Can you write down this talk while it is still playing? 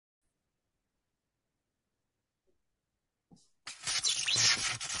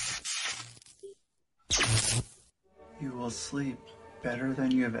You will sleep better than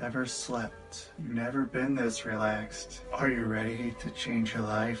you have ever slept. You've never been this relaxed. Are you ready to change your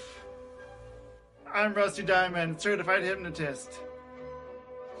life? I'm Rusty Diamond, certified hypnotist.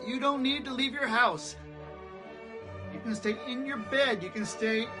 You don't need to leave your house. You can stay in your bed. You can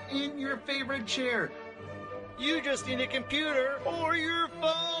stay in your favorite chair. You just need a computer or your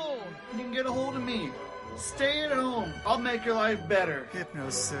phone. You can get a hold of me. Stay at home. I'll make your life better.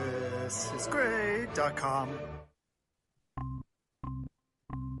 HypnosisIsGreat.com.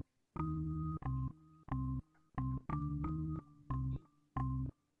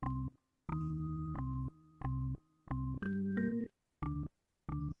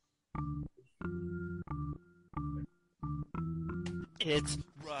 It's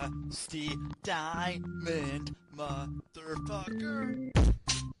Rusty Diamond, motherfucker.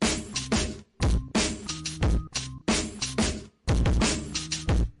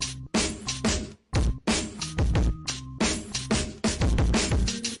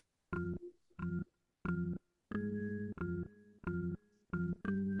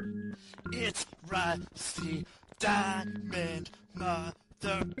 It's Rusty Diamond,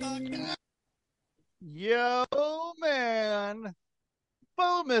 motherfucker. Yo, man.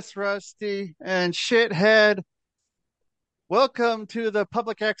 Miss Rusty and shithead. Welcome to the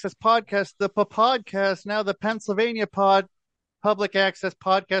Public Access Podcast, the podcast, now the Pennsylvania Public Access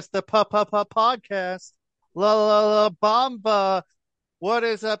Podcast, the podcast. La la la bomba. What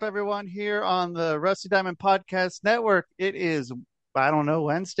is up, everyone, here on the Rusty Diamond Podcast Network? It is, I don't know,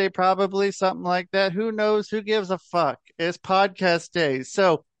 Wednesday, probably, something like that. Who knows? Who gives a fuck? It's podcast day.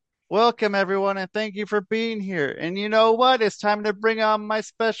 So, welcome, everyone, and thank you for being here. And you know what? It's time to bring on my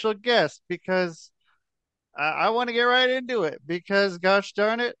special guest because I want to get right into it because, gosh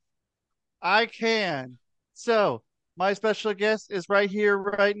darn it, I can. So, my special guest is right here,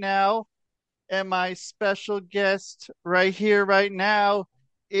 right now. And my special guest right here, right now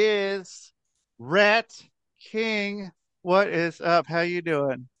is Rat King. What is up? How you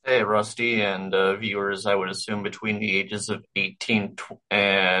doing? Hey, Rusty and viewers, I would assume between the ages of 18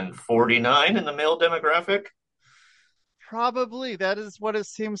 and 49 in the male demographic. Probably that is what it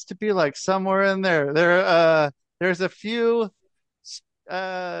seems to be like, somewhere in there. There's a few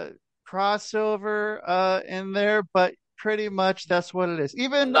crossover in there, but pretty much that's what it is.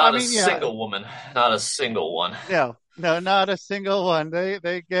 Even Not a single woman, not a single one. No, not a single one. They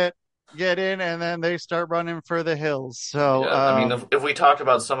get in and then they start running for the hills. So Yeah, I mean, if we talked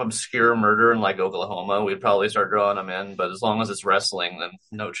about some obscure murder in like Oklahoma, we'd probably start drawing them in. But as long as it's wrestling, then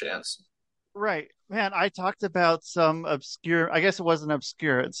no chance. right, man. I talked about some obscure. I guess it wasn't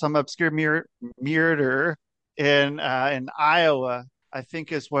obscure. Some obscure murder in Iowa. I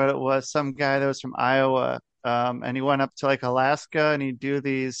think is what it was. Some guy that was from Iowa, and he went up to like Alaska and he'd do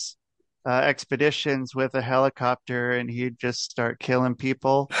these expeditions with a helicopter, and he'd just start killing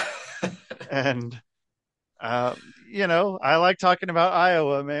people. And I like talking about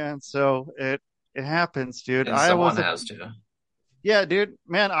Iowa, man. So it happens, dude. And someone has to. Yeah, dude,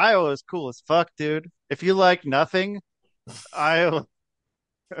 man, Iowa is cool as fuck, dude. If you like nothing, Iowa,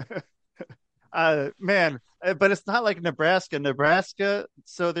 man. But it's not like Nebraska. Nebraska,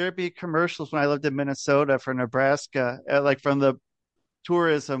 so there'd be commercials when I lived in Minnesota for Nebraska, like from the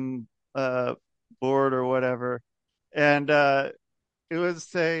tourism board or whatever, and it would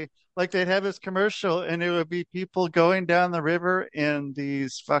say like they'd have this commercial, and it would be people going down the river in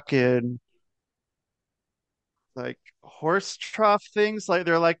these fucking like horse trough things. Like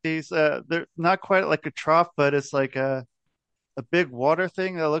they're like these they're not quite like a trough, but it's like a big water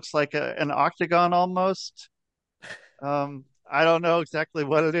thing that looks like an octagon almost. I don't know exactly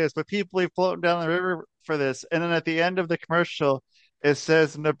what it is, but people be floating down the river for this. And then at the end of the commercial, it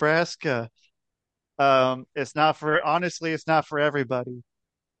says Nebraska. It's not for, honestly, it's not for everybody.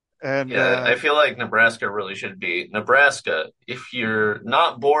 And Yeah, I feel like Nebraska really should be Nebraska. If you're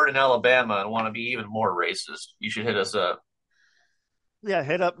not bored in Alabama and want to be even more racist, you should hit us up. yeah,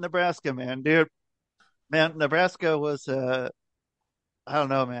 hit up Nebraska, man, dude. Man, Nebraska was I don't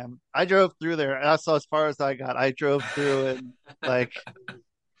know, man. I drove through there. That's as far as I got. I drove through and like I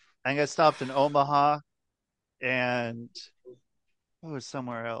think I stopped in Omaha and what was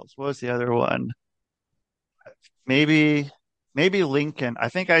somewhere else? What was the other one? Maybe Lincoln. I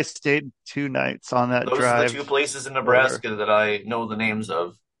think I stayed 2 nights on that Those are the drive two places in over. Nebraska that I know the names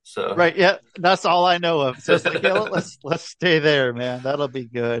of. So Right, yeah, that's all I know of. So it's like, yeah, let's stay there, man. That'll be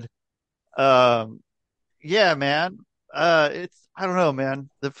good. Um, yeah, man. It's I don't know, man.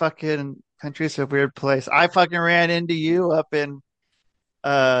 The fucking country's a weird place. I fucking ran into you up in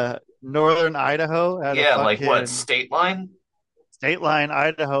northern Idaho at a yeah, like what, fucking state line? State Line,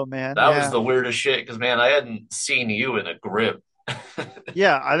 Idaho, man. That was Yeah. the weirdest shit because, man, I hadn't seen you in a grip.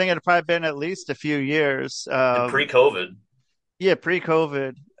 Yeah. I think it had probably been at least a few years. And pre-COVID. Yeah,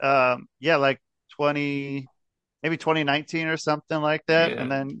 pre-COVID. Yeah, like 20, maybe 2019 or something like that. Yeah.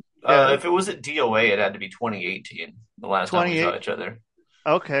 And then, yeah, If it was at DOA, it had to be 2018, the last time we saw 28. each other.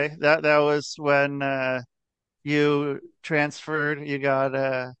 Okay. That was when, you transferred, you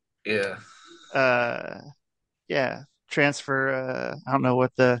got, Yeah. uh, yeah, transfer, I don't know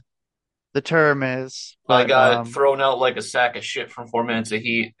what the term is, I but, got thrown out like a sack of shit from 4 minutes of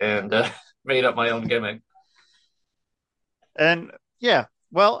heat and made up my own gimmick. and yeah,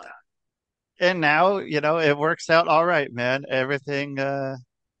 well, and now, it works out all right, man. Everything, I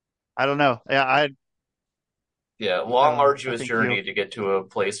don't know. Yeah, Yeah, long, I arduous think you, journey to get to a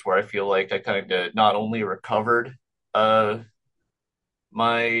place where I feel like I kind of not only recovered uh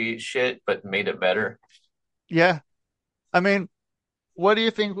my shit, but made it better. yeah. I mean, what do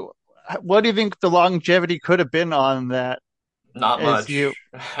you think? What do you think the longevity could have been on that? Not As you,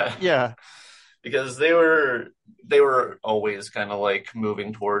 much. yeah, Because they were always kind of like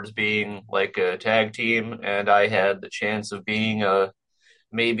moving towards being like a tag team, and I had the chance of being a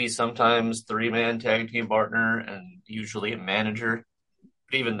maybe sometimes three-man tag team partner and usually a manager.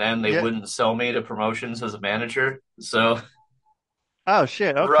 But even then, they yeah. wouldn't sell me to promotions as a manager. So Oh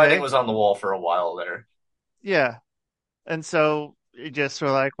shit. the writing Okay. was on the wall for a while there. Yeah. And so you just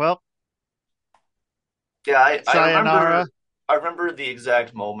were like, well, Yeah, I sayonara. remember the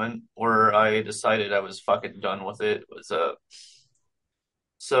exact moment where I decided I was fucking done with it. It was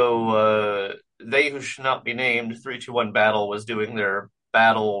they who should not be named 3-2-1 Battle was doing their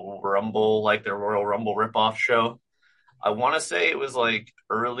Battle Rumble, like their Royal Rumble ripoff show. I want to say it was like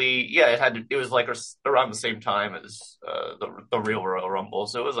early. Yeah, it was like around the same time as the real Royal Rumble.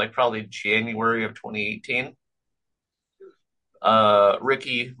 So it was like probably January of 2018.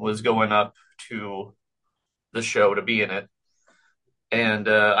 Ricky was going up to the show to be in it, and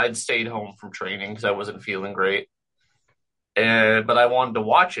I'd stayed home from training because I wasn't feeling great. But I wanted to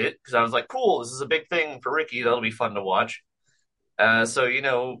watch it because I was like, cool, this is a big thing for Ricky. That'll be fun to watch. So,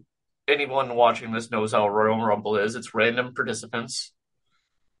 anyone watching this knows how Royal Rumble is. It's random participants.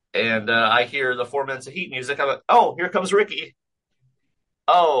 And I hear the 4 minutes of heat music. I'm like, oh, here comes Ricky.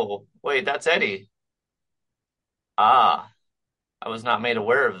 Oh, wait, that's Eddie. Ah, I was not made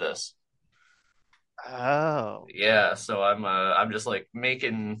aware of this. Oh, Yeah, so I'm just like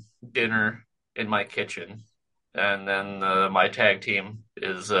making dinner in my kitchen, and then my tag team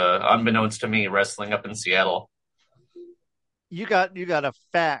is unbeknownst to me wrestling up in Seattle. you got a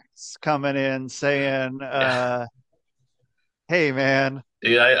fax coming in saying, Yeah, hey man,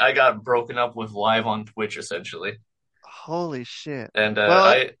 yeah, I got broken up with live on Twitch essentially, holy shit. and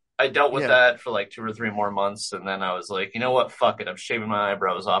Well, I dealt with yeah. that for like 2 or 3 more months, and then I was like, you know what, fuck it, I'm shaving my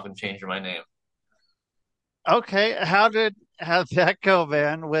eyebrows off and changing my name. Okay. How'd that go,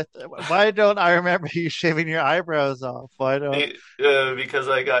 man? Why don't I remember you shaving your eyebrows off? Why don't, Because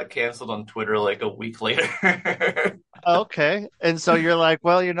I got canceled on Twitter like a week later. okay. And so you're like,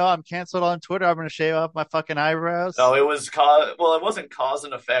 well, I'm canceled on Twitter. I'm going to shave off my fucking eyebrows. No, it wasn't cause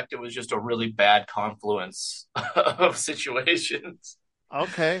and effect. It was just a really bad confluence of situations.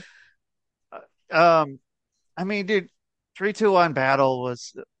 Okay. Um, I mean, dude, 3-2-1 battle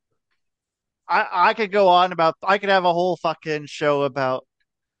was, I could go on about, I could have a whole fucking show about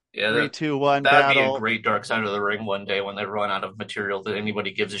Yeah, 3-2-1 that'd be a battle. great Dark Side of the Ring one day when they run out of material that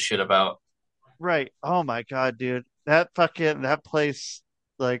anybody gives a shit about. Right. Oh my God, dude. That place,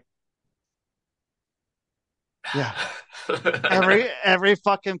 like, yeah. Every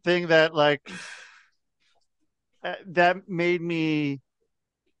fucking thing that, like, that made me,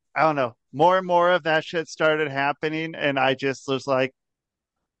 I don't know, more and more of that shit started happening. And I just was like,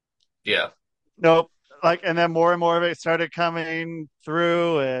 Yeah, nope. Like, and then more and more of it started coming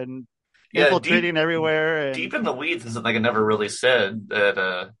through and yeah. Deep infiltrating everywhere. deep And in the weeds is something I never really said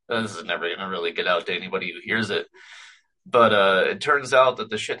that this is never gonna really get out to anybody who hears it. But it turns out that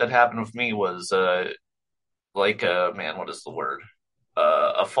the shit that happened with me was like man, what is the word?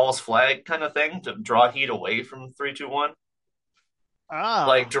 A false flag kind of thing to draw heat away from 3-2-1,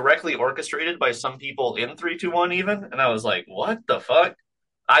 like ah, directly orchestrated by some people in 3-2-1 even. And I was like, what the fuck?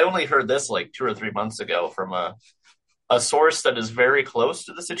 I only heard this like 2 or 3 months ago from a source that is very close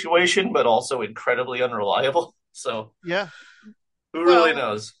to the situation, but also incredibly unreliable. So yeah. who really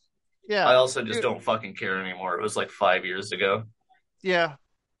Well, knows? I yeah. also just Dude, don't fucking care anymore. It was like 5 years ago. yeah.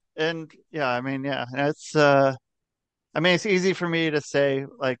 And yeah, I mean, yeah, I mean, it's easy for me to say,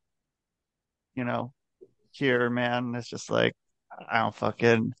 like, you know, here, man. It's just like, I don't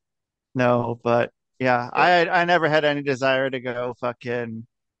fucking know. But Yeah, But I never had any desire to go fucking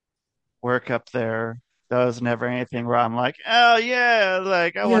work up there. There was never anything where I'm like, oh yeah,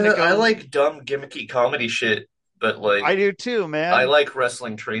 like I want to yeah, I go. like dumb gimmicky comedy shit, but I like do too, I man. like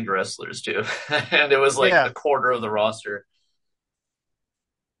wrestling trained wrestlers too. And it was like Yeah, a quarter of the roster.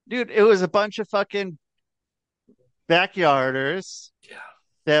 dude, it was a bunch of fucking backyarders Yeah.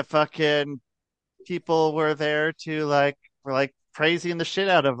 that fucking people were there to like were like praising the shit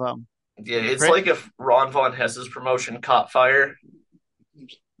out of them. Yeah, it's like if Ron Von Hess's promotion caught fire,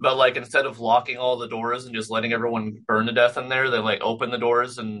 but like instead of locking all the doors and just letting everyone burn to death in there, they like opened the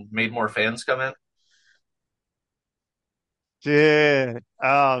doors and made more fans come in. Dude,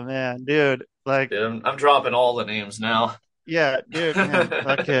 oh man, dude, like, Yeah, I'm dropping all the names now. yeah, dude, man,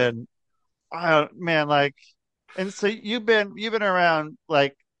 fucking, man, like, and so you've been around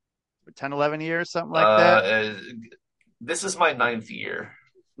like 10, 11 years, something like that. uh, this is my ninth year.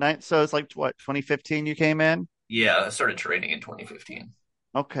 Nine, so it's like what, 2015 you came in? Yeah, I started training in 2015.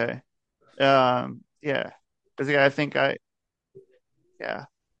 Okay. Yeah. 'Cause, yeah, yeah, yeah,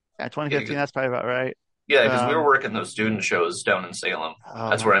 Yeah, 2015, that's probably about right. yeah, because we were Um, working those student shows down in Salem. oh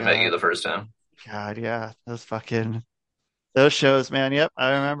That's my where I met you God. the first time. God, yeah, those shows, man. Yep,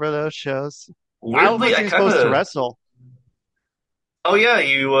 I remember those shows. I Weirdly, wasn't I even kind supposed to of. wrestle. Oh yeah,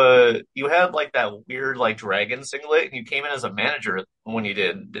 you had like that weird like dragon singlet, and you came in as a manager when you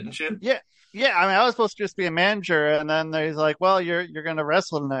did, didn't you? Yeah, yeah. I mean, I was supposed to just be a manager, and then he's like, "Well, you're gonna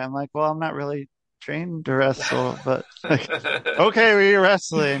wrestle tonight." I'm like, "Well, I'm not really trained to wrestle, but like, okay, we're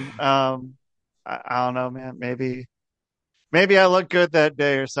wrestling." I don't know, man. Maybe I look good that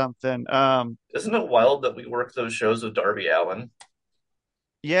day or something. Isn't it wild that we worked those shows with Darby Allin?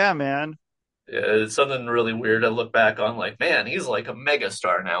 Yeah, man. Yeah, it's something really weird. I look back on like, man, he's like a mega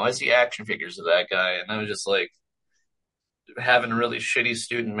star now. I see action figures of that guy, and I was just like having really shitty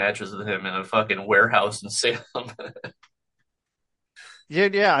student matches with him in a fucking warehouse in Salem.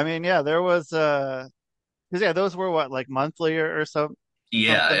 Yeah. I mean, yeah. There was 'cause, yeah, those were what, like monthly or Yeah,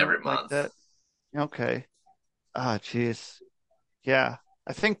 something every like month. that. Okay. Oh, jeez. Yeah.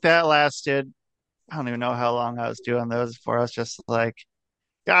 I think that lasted. I don't even know how long I was doing those before. I was just like,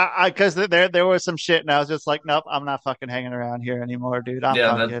 yeah, because there was some shit, and I was just like, nope, I'm not fucking hanging around here anymore, dude. I'm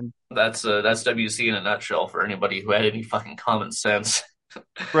Yeah, fucking that's WC in a nutshell for anybody who had any fucking common sense.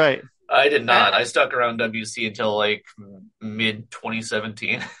 right. I did not. Uh, I stuck around WC until like mid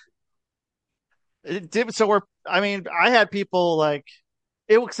 2017. so I mean, I had people like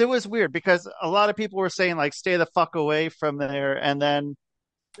it was weird because a lot of people were saying like, stay the fuck away from there, and then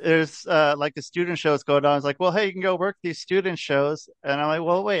there's like the student shows going on. It's like, well, hey, you can go work these student shows, and I'm like,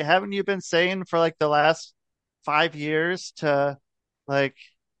 well, wait, haven't you been saying for like the last 5 years to like,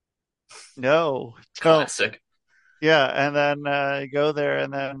 no, don't. Classic. Yeah, and then go there,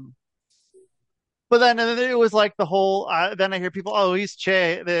 and then and then it was like the whole. Then I hear people, oh, he's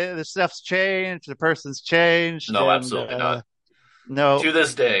changed. The stuff's changed. The person's changed, No, and absolutely not. no, To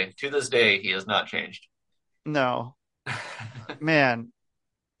this day, he has not changed. no, man,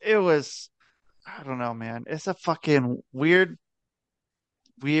 it was. I don't know, man. It's a fucking weird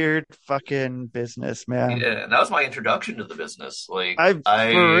fucking business, man. Yeah, and that was my introduction to the business. Like For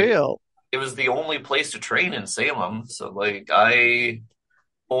I real. it was the only place to train in Salem. So like I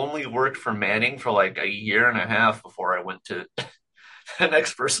only worked for Manning for like a year and a half before I went to the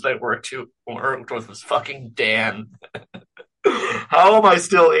next person I worked with was fucking Dan. How am I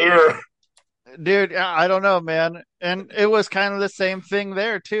still here? Dude, I don't know, man. And it was kind of the same thing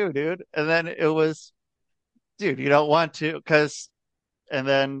there too, dude. And then it was, dude, you don't want to because, and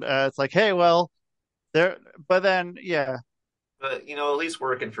then it's like, hey, well, there, but then, yeah, But at least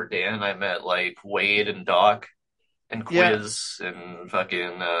working for Dan, I met like Wade and Doc and yeah, Quiz and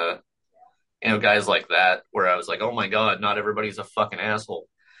fucking guys like that. Where I was like, oh my god, not everybody's a fucking asshole.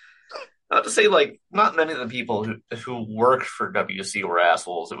 Not to say like not many of the people who worked for WC were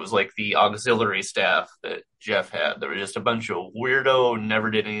assholes. It was like the auxiliary staff that Jeff had. There were just a bunch of weirdo, never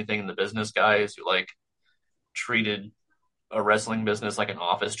did anything in the business guys who like treated a wrestling business like an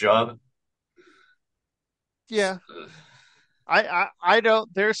office job. yeah. I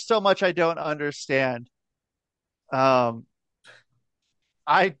don't, there's so much I don't understand. Um,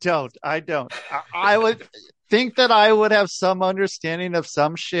 I would think that I would have some understanding of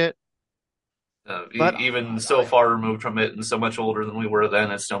some shit, but Even so I, far removed from it and so much older than we were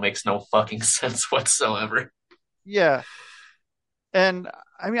then, it still makes no fucking sense whatsoever. yeah. And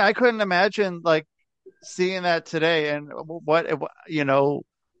I mean, I couldn't imagine like seeing that today and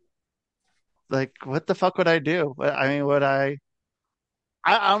like what the fuck would I do? I mean, I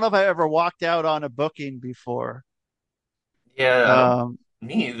don't know if I ever walked out on a booking before. Yeah, Um,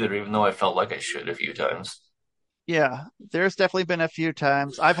 Me either, even though I felt like I should a few times. Yeah, there's definitely been a few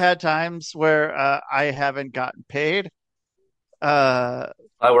times. I've had times where I haven't gotten paid. Uh,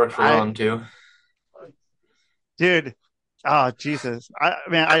 I worked for I, Ron too. dude, oh Jesus,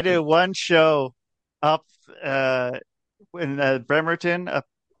 I did one show up uh in Bremerton up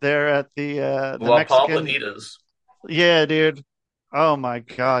there at the Well, Mexican. Pablanitas. Yeah, dude. Oh my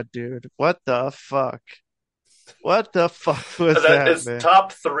God, dude. What the fuck? What the fuck was That that, is man?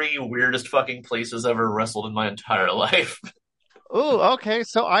 top three weirdest fucking places I've ever wrestled in my entire life. Oh, okay.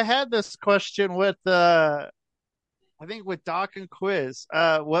 So I had this question with I think with Doc and Quiz.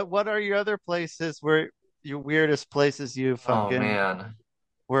 What are your other places where your weirdest places you Oh fucking man.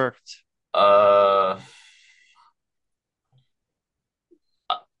 worked? Uh,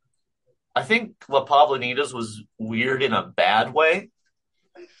 I think La Pablanitas was weird in a bad way,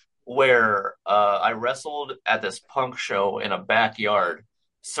 where I wrestled at this punk show in a backyard,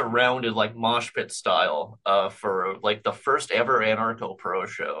 surrounded like mosh pit style, for like the first ever Anarcho Pro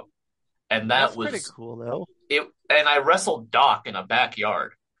show, and that That's pretty was cool though. it. And I wrestled Doc in a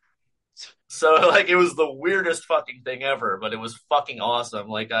backyard. So like it was the weirdest fucking thing ever, but it was fucking awesome.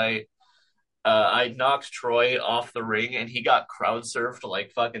 Like I knocked Troy off the ring and he got crowd surfed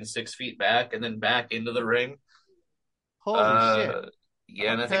like fucking 6 feet back and then back into the ring. Holy shit. Uh,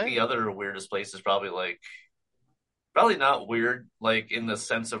 yeah, and I think Okay. the other weirdest place is probably like probably not weird like in the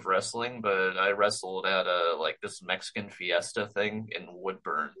sense of wrestling, but I wrestled at a like this Mexican fiesta thing in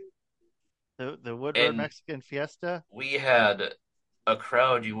Woodburn, The Woodburn and Mexican Fiesta. we had a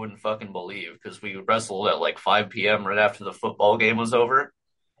crowd you wouldn't fucking believe because we wrestled at like 5 p.m. right after the football game was over.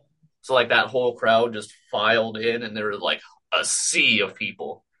 So like that whole crowd just filed in, and there was like a sea of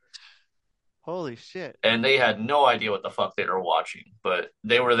people, Holy shit. and they had no idea what the fuck they were watching, but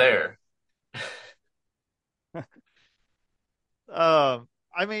they were there.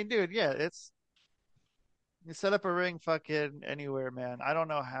 I mean, dude, yeah, it's you set up a ring fucking anywhere, man. I don't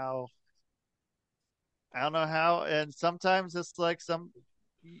know how, and sometimes it's like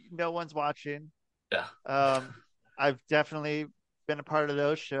no one's watching. Yeah. Um, I've definitely been a part of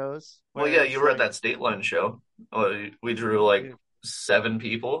those shows Well, where yeah, it's you were at like, that State Line show. Oh, we drew like dude, 7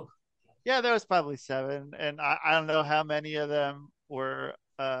 people. yeah, there was probably seven, and I don't know how many of them were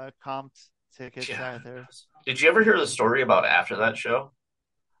comped tickets Yeah. either. Did you ever hear the story about after that show?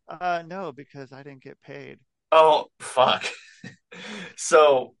 No, because I didn't get paid. Oh, fuck.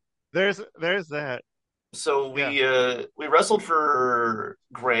 So There's that. so Yeah. we wrestled for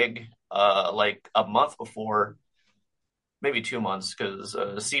Greg like a month before, maybe 2 months, because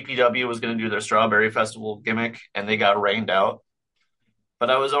CPW was going to do their Strawberry Festival gimmick, and they got rained out. But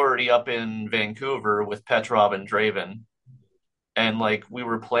I was already up in Vancouver with Petrov and Draven, and like we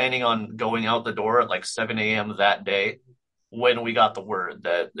were planning on going out the door at like 7 a.m. that day when we got the word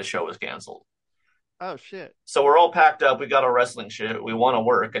that the show was canceled. Oh shit. So we're all packed up. We got our wrestling shit. We want to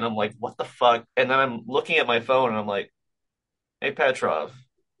work. And I'm like, what the fuck? And then I'm looking at my phone and I'm like, hey, Petrov,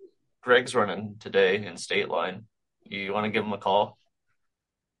 Greg's running today in State Line. You want to give him a call?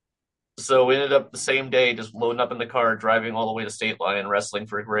 So we ended up the same day just loading up in the car, driving all the way to State Line, wrestling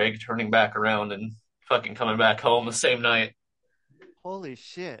for Greg, turning back around and fucking coming back home the same night. Holy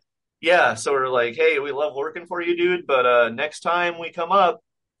shit. Yeah, so we're like, hey, we love working for you, dude, but next time we come up,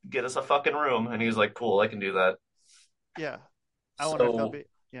 get us a fucking room. And he was like, cool, I can do that. Yeah. I wonder if they'll So be.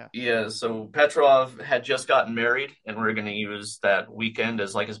 Yeah. yeah, so Petrov had just gotten married, and we're gonna use that weekend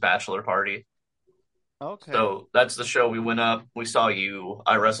as like his bachelor party. Okay. So that's the show. We went up, we saw you.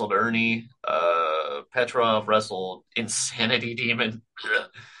 I wrestled Ernie. Petrov wrestled Insanity Demon.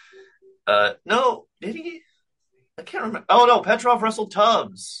 No, did he? I can't remember. Oh no, Petrov wrestled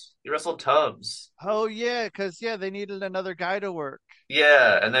Tubbs. He wrestled Tubbs. Oh yeah, because yeah, they needed another guy to work.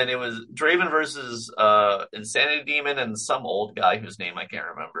 Yeah, and then it was Draven versus Insanity Demon and some old guy whose name I can't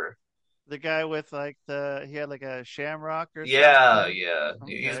remember. The guy with like he had like a shamrock or Yeah, something. yeah.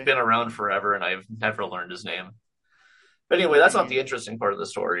 He's Okay. been around forever and I've never learned his name. But anyway, that's not Right. the interesting part of the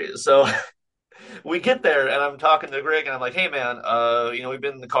story. So we get there and I'm talking to Greg and I'm like, "Hey man, we've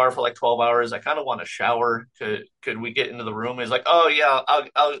been in the car for like 12 hours. I kind of want to shower. Could we get into the room?" He's like, "Oh yeah,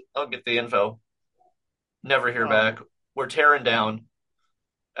 I'll get the info." Never hear Oh, back. We're tearing down.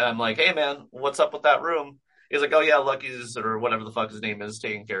 And I'm like, "Hey man, what's up with that room?" He's like, "Oh yeah, Lucky's or whatever the fuck his name is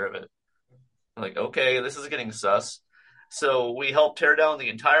taking care of it." I'm like, okay, this is getting sus. So we helped tear down the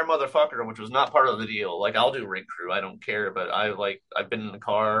entire motherfucker, which was not part of the deal. Like, I'll do ring crew, I don't care, but I've been in the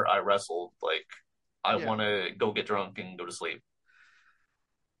car, I wrestled, like, I yeah. want to go get drunk and go to sleep.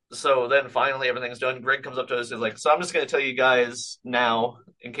 So then finally everything's done. Greg comes up to us and is like, so I'm just gonna tell you guys now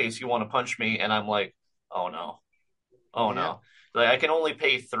in case you want to punch me, and I'm like, oh no, oh Yeah. no. Like, I can only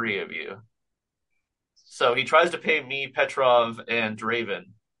pay three of you. So he tries to pay me, Petrov, and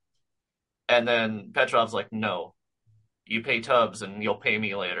Draven. And then Petrov's like, no, you pay Tubbs and you'll pay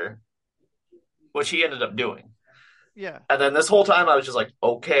me later, which he ended up doing. Yeah. And then this whole time I was just like,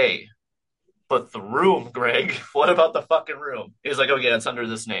 okay, but the room, Greg, what about the fucking room? He's like, oh yeah, it's under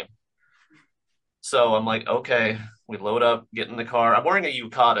this name. So I'm like, okay, we load up, get in the car. I'm wearing a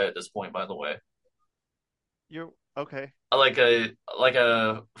yukata at this point, by the way. You're okay. Like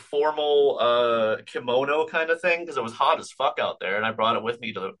a formal kimono kind of thing because it was hot as fuck out there and I brought it with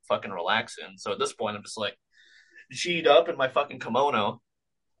me to fucking relax in. So at this point I'm just like G'd up in my fucking kimono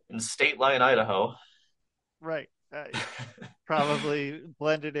in State Line, Idaho. Right. Probably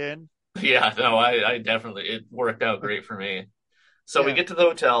blended in. Yeah, no, I definitely it worked out great for me. So we Yeah. get to the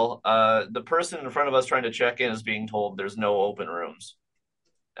hotel. The person in front of us trying to check in is being told there's no open rooms.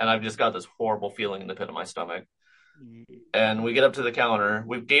 And I've just got this horrible feeling in the pit of my stomach. And we get up to the counter.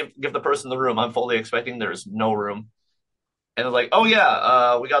 We give the person the room. I'm fully expecting there's no room. And they're like, oh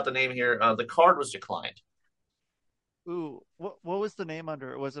yeah, we got the name here. The card was declined. Ooh, what was the name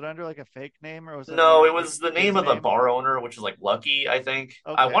under? Was it under like a fake name or was it No, under it was the name his of the name? bar owner, which is like Lucky, I think.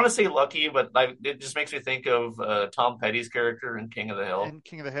 I Okay. want to say Lucky, but it just makes me think of Tom Petty's character in King of the Hill. And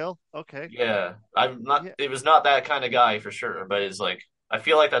King of the Hill? Okay. Yeah, I'm not. Yeah. It was not that kind of guy for sure, but it's like I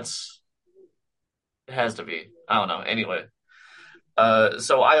feel like it has to be. I don't know. Anyway,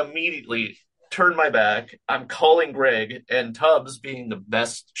 so I immediately turn my back. I'm calling Greg, and Tubbs, being the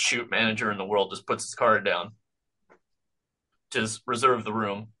best shoot manager in the world, just puts his card down to reserve the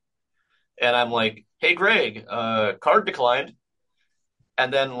room. And I'm like, "Hey, Greg, card declined."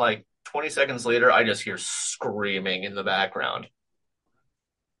 And then like 20 seconds later, I just hear screaming in the background.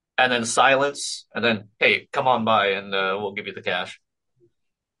 And then silence, and then, hey, come on by and we'll give you the cash.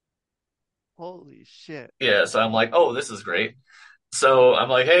 Holy shit. Yeah, so I'm like, oh, this is great. So I'm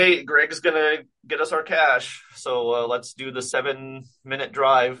like, hey, Greg's gonna get us our cash. So let's do the 7-minute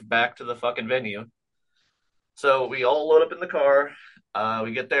drive back to the fucking venue. So we all load up in the car.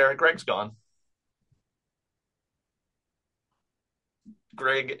 We get there, Greg's gone.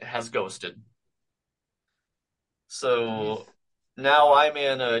 Greg has ghosted. He's So now I'm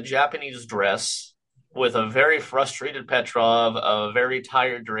in a Japanese dress with a very frustrated Petrov, a very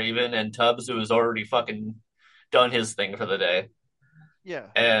tired Draven, and Tubbs, who has already fucking done his thing for the day. yeah.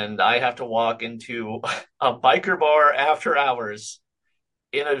 And I have to walk into a biker bar after hours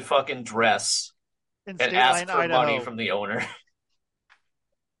in a fucking dress In and State ask Line, for money Idaho. from the owner.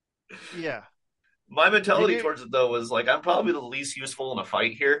 Yeah. My Did mentality you towards it though was like I'm probably the least useful in a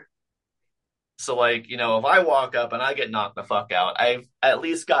fight here. So like, if I walk up and I get knocked the fuck out, I've at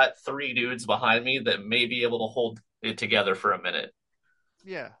least got three dudes behind me that may be able to hold it together for a minute.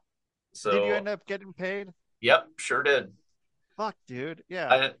 yeah. Did you So, end up getting paid? yep, sure did. Fuck, dude.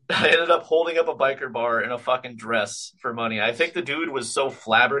 Yeah. I ended up holding up a biker bar in a fucking dress for money. I think the dude was so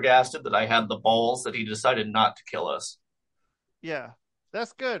flabbergasted that I had the balls that he decided not to kill us. Yeah.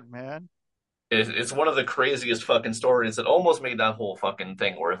 That's good, man. It's one of the craziest fucking stories that almost made that whole fucking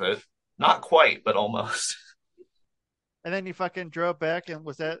thing worth it. Not quite, but almost. And then you fucking drove back and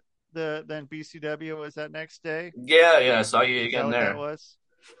was that then BCW was that next day? Yeah, I saw you Is that again what that there. was?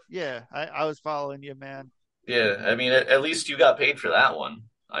 Yeah, I was following you, man. Yeah, I mean, at least you got paid for that one,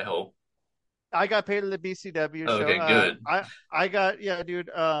 I hope. I got paid at the BCW show. Okay, good. I got yeah, dude.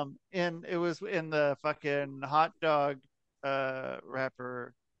 In it was in the fucking hot dog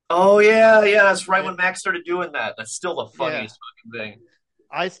wrapper. Oh, yeah, that's right And when Max started doing that. That's still the yeah, funniest fucking thing.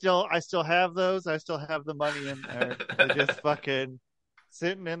 I still have those. I still have the money in there. They're just fucking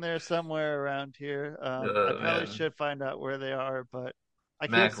sitting in there somewhere around here. I probably Man, should find out where they are, but I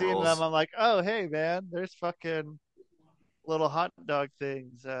keep Mac seeing them. rules. I'm like, oh hey man, there's fucking little hot dog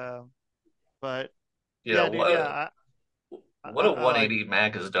things. But Yeah, yeah, dude, what yeah, what a I like 180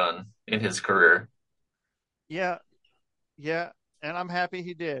 Mac has done in his career. yeah, yeah, and I'm happy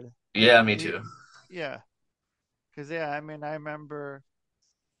he did. Yeah, me He too. yeah, because yeah, I mean, I remember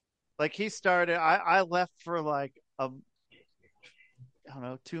like he started. I left for like I don't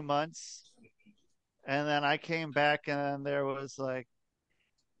know 2 months, and then I came back, and then there was like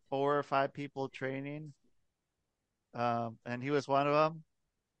 4 or 5 people training, and he was one of them.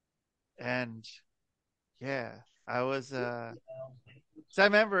 And yeah, I was so I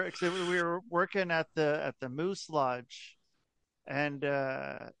remember because we were working at the Moose Lodge, and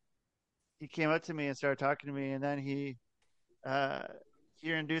he came up to me and started talking to me, and then uh, he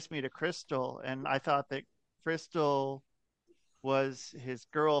introduced me to Crystal, and I thought that Crystal was his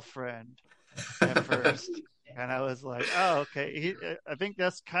girlfriend at first, and I was like, oh, okay. I think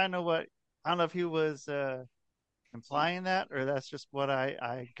that's kind of what I don't know if he was implying that, or that's just what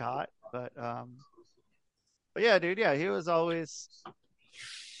I got. But yeah, dude, yeah, he was always,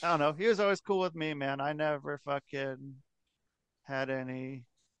 I don't know, he was always cool with me, man. I never fucking had any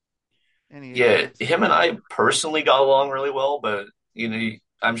Yeah, issues with him and him. I personally got along really well, but you know,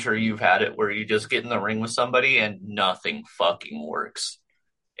 I'm sure you've had it where you just get in the ring with somebody and nothing fucking works.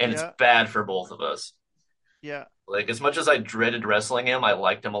 And it's Yeah, bad for both of us. yeah, Like as much as I dreaded wrestling him, I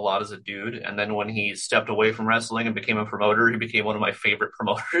liked him a lot as a dude. And then when he stepped away from wrestling and became a promoter, he became one of my favorite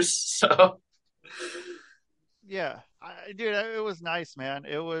promoters. So yeah. Dude, it was nice, man.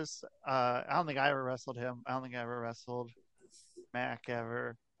 It was. I don't think I ever wrestled him. I don't think I ever wrestled Mac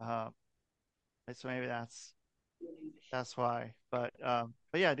ever. So maybe that's why. But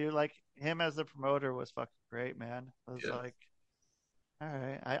yeah, dude, like him as a promoter was fucking great, man. I was yeah. like, all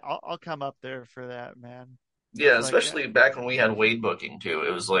right, I'll come up there for that, man. Yeah, It's like, especially back when we had Wade booking too.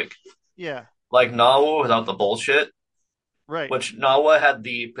 It was yeah, like Nawa without the bullshit, right, which Nawa had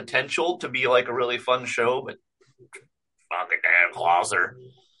the potential to be like a really fun show, but fucking damn closer.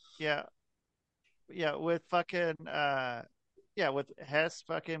 yeah, yeah, with fucking yeah, with Hess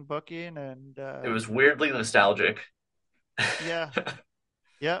fucking booking and It was weirdly nostalgic. yeah,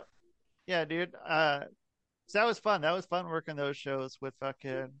 yeah, yeah, dude. So that was fun. That was fun working those shows with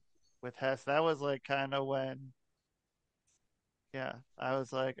fucking with Hess. That was like kind of when, yeah, I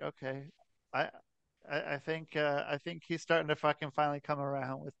was like, okay, I, I think he's starting to fucking finally come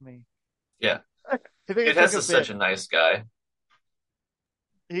around with me. Yeah. I think Dude, it took Hess a is such bit. a nice guy.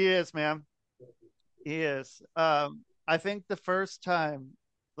 He is, man. He is. I think the first time,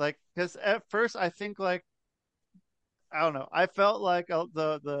 like, because at first I think like I don't know, I felt like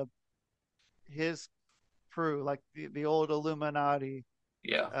the his crew, like the old Illuminati,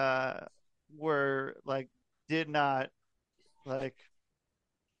 Yeah. uh, were like did not like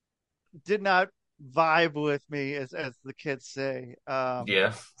did not vibe with me as the kids say.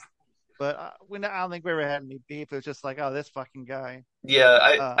 Yeah. But I don't think we ever had any beef. It was just like, oh, this fucking guy.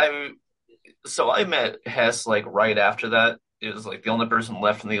 Yeah. Uh, So I met Hess like right after that. It was like the only person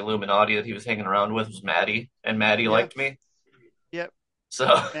left in the Illuminati that he was hanging around with was Maddie, and Maddie yeah, liked me. yeah, So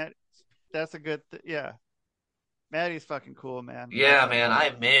man, that's a good. Yeah, Maddie's fucking cool, man. yeah, man,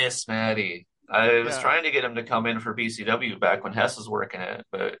 I miss Maddie. I was Yeah, trying to get him to come in for BCW back when Hess was working it,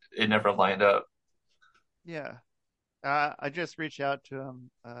 but it never lined up. yeah. I just reached out to him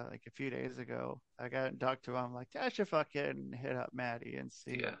like a few days ago. I got and talked to him like, I should fucking hit up Maddie and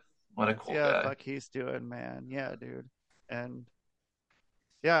Yeah, what a see cool how the guy. fuck he's doing, man. Yeah, dude. And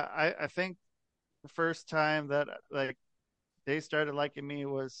yeah, I think the first time that like they started liking me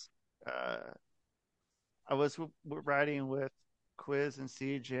was uh I was riding with Quiz and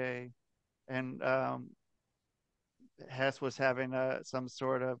CJ, and Hess was having some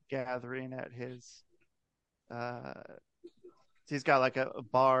sort of gathering at his uh he's got like a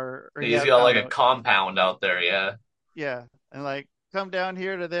bar or He's yeah, got I like don't a know. compound out there. Yeah, Yeah. And like come down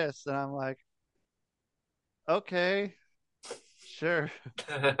here to this. And I'm like, okay, sure.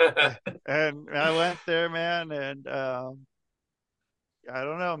 And I went there, man, and I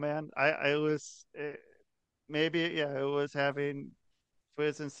don't know, man. I was maybe yeah, it was having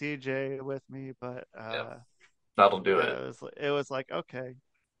Quiz and CJ with me, but yeah, that'll do yeah, it. it was like okay,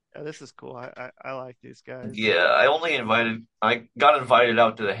 yeah, this is cool. I like these guys. Yeah, I got invited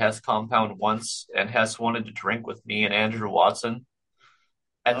out to the Hess compound once, and Hess wanted to drink with me and Andrew Watson.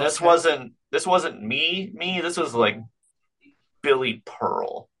 And Okay, this wasn't me. This was like Billy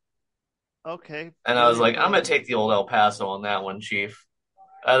Pearl. okay, And I was Billy like, I'm gonna Pearl. take the old El Paso on that one, Chief.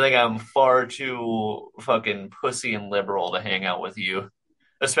 I think I'm far too fucking pussy and liberal to hang out with you,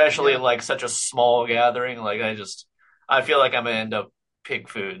 especially in Yeah, like such a small gathering. I feel like I'm gonna end up pig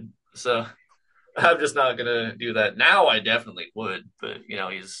food. So I'm just not gonna do that. Now I definitely would, but you know,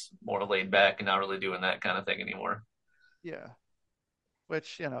 he's more laid back and not really doing that kind of thing anymore. yeah.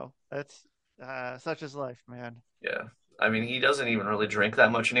 Which that's such is life, man. Yeah. I mean, he doesn't even really drink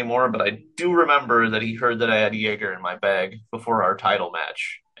that much anymore, but I do remember that he heard that I had Jaeger in my bag before our title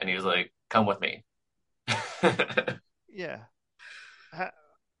match, and he was like, "Come with me." Yeah. Ha,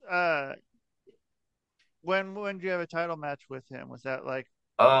 uh, when did you have a title match with him? Was that like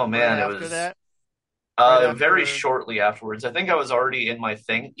Oh right man, it after was that? Right very after? shortly afterwards. I think I was already in my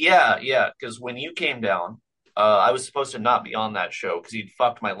thing. Yeah, yeah, because when you came down, I was supposed to not be on that show because he'd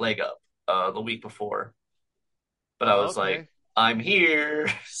fucked my leg up the week before. But I Oh, was like, okay. I'm here.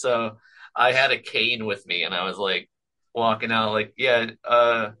 So I had a cane with me and I was like walking out like, yeah,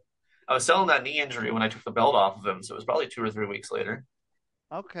 I was selling that knee injury when I took the belt off of him, so it was probably 2 or 3 weeks later.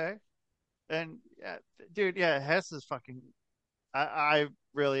 Okay. And yeah, dude, yeah, Hess is fucking. I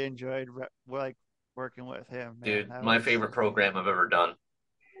really enjoyed like working with him, man. Dude, That my was favorite program I've ever done.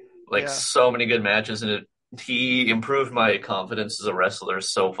 Like yeah, so many good matches, and he improved my confidence as a wrestler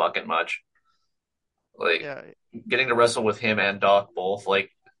so fucking much. Like yeah, getting to wrestle with him and Doc both, like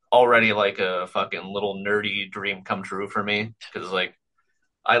already like a fucking little nerdy dream come true for me. Because like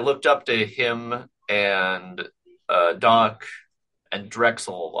I looked up to him and Doc and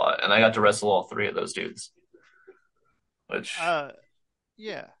Drexel a lot, and I got to wrestle all three of those dudes, which uh,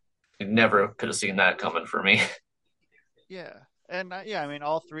 yeah, I never could have seen that coming for me. yeah. And yeah, I mean,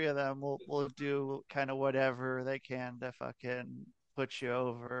 all three of them will do kind of whatever they can to fucking put you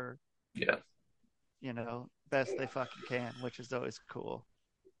over, Yeah. best they fucking can, which is always cool.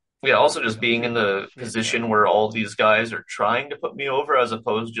 Yeah, also just being in the Shit, yeah. position where all these guys are trying to put me over as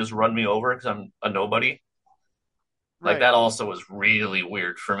opposed to just run me over because I'm a nobody. Like Right. that also was really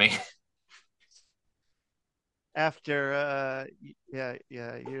weird for me. After yeah,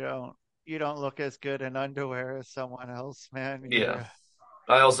 you don't look as good in underwear as someone else, man. Yeah.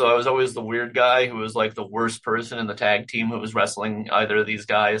 You're I was always the weird guy who was like the worst person in the tag team who was wrestling either of these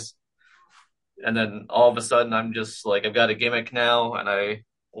guys. And then all of a sudden I'm just like I've got a gimmick now and I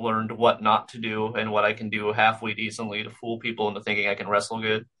learned what not to do and what I can do halfway decently to fool people into thinking I can wrestle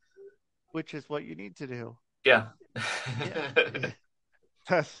good. which is what you need to do. Yeah. Yeah.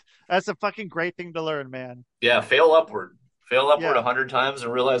 That's a fucking great thing to learn, man. Yeah, fail upward. Fail upward Yeah. 100 times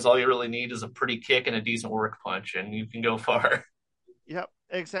and realize all you really need is a pretty kick and a decent work punch, and you can go far. Yep.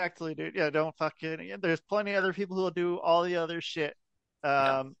 Exactly, dude. Yeah, don't fucking there's plenty of other people who will do all the other shit.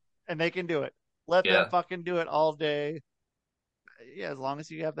 Yeah, And they can do it. Let them yeah, fucking do it all day. Yeah, as long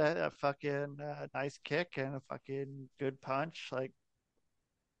as you have that fucking nice kick and a fucking good punch, like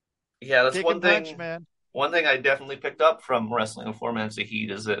yeah. That's kick and one punch, thing. man. One thing I definitely picked up from wrestling a four man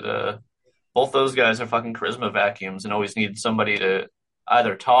heat is that both those guys are fucking charisma vacuums and always need somebody to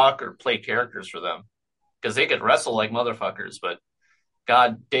either talk or play characters for them because they could wrestle like motherfuckers, but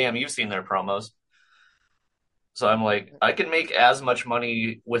god damn, you've seen their promos. So I'm like, I can make as much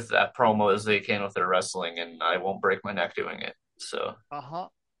money with that promo as they can with their wrestling, and I won't break my neck doing it. So Uh-huh.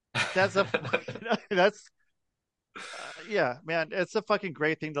 That's a that's yeah, man, it's a fucking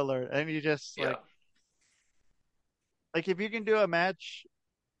great thing to learn. And you just yeah. like if you can do a match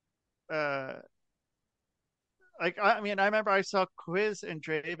uh like I mean I remember I saw Quiz and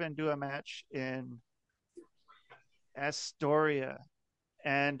Draven do a match in Astoria,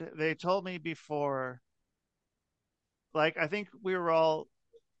 and they told me before, like I think we were all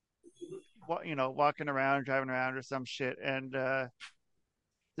walking around, driving around or some shit, and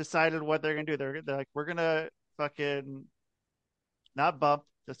decided what they're gonna do. They're like, we're gonna fucking not bump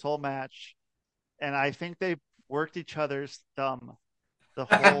this whole match, and I think they worked each other's thumb the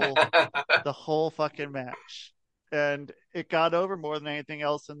whole the whole fucking match, and it got over more than anything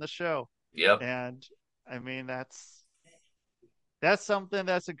else in the show. Yep. And I mean, that's something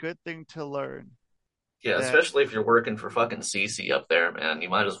that's a good thing to learn. Yeah, That especially if you're working for fucking CC up there, man. You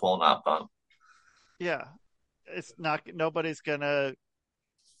might as well not bump. yeah, it's not nobody's gonna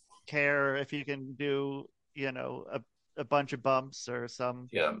care if you can do a bunch of bumps or some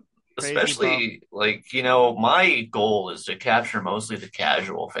Yeah. crazy bump. Especially like, my goal is to capture mostly the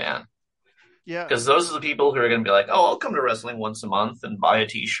casual fan. Yeah, Because those are the people who are gonna be like, oh, I'll come to wrestling once a month and buy a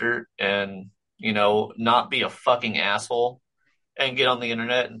t-shirt and, not be a fucking asshole and get on the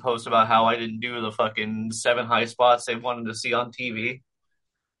internet and post about how I didn't do the fucking 7 high spots they wanted to see on TV.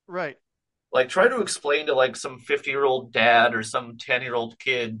 right, Like, try to explain to like some 50-year-old dad or some 10-year-old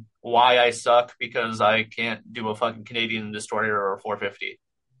kid why I suck because I can't do a fucking Canadian Destroyer or a 450.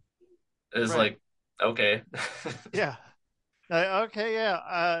 It's right. like, okay. Yeah. Okay,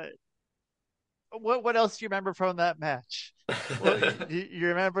 yeah. What else do you remember from that match? Well, you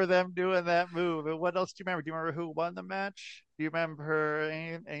remember them doing that move, and what else do you remember? Do you remember who won the match? Do you remember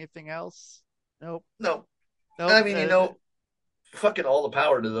anything else? Nope, No, I nope. mean, fucking all the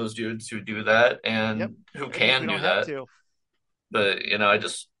power to those dudes who do that Yep. and who It means we can do don't have that. to. But, I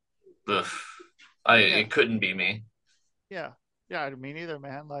just, ugh, Yeah, it couldn't be me. yeah, yeah. Me neither,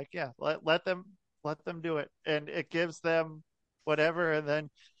 man. Like, yeah, let them do it, and it gives them whatever, and then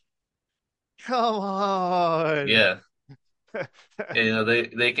come on. Yeah.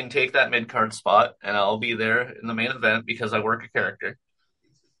 They can take that mid card spot, and I'll be there in the main event because I work a character.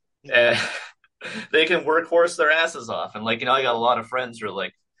 And they can workhorse their asses off. And like, I got a lot of friends who are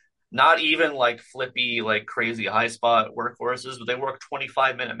like not even like flippy, like crazy high spot workhorses, but they work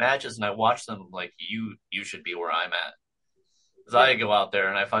 25-minute matches, and I watch them like you should be where I'm at. Because I Yeah, go out there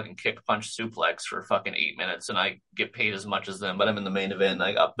and I fucking kick punch suplex for fucking 8 minutes and I get paid as much as them, but I'm in the main event and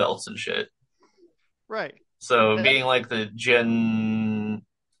I got belts and shit. right. So And being like the Gen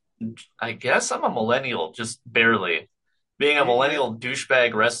I guess I'm a millennial, just barely. Being a You're, millennial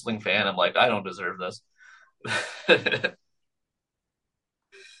douchebag wrestling fan, I'm like, I don't deserve this.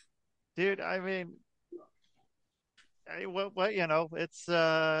 dude. I mean, what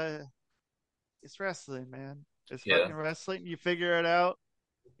it's wrestling, man. It's Yeah, fucking wrestling. You figure it out.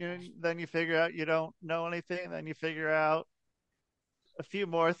 Then you figure out you don't know anything. Then you figure out a few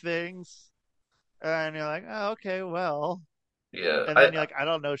more things, and you're like, oh, okay, well. yeah. And I, then you're like, I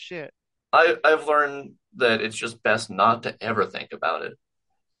don't know shit. I've learned that it's just best not to ever think about it.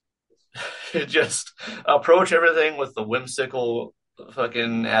 Just approach everything with the whimsical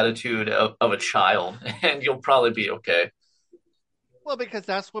fucking attitude of a child, and you'll probably be okay. Well, because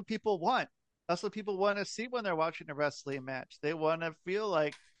that's what people want. That's what people want to see when they're watching a wrestling match. They want to feel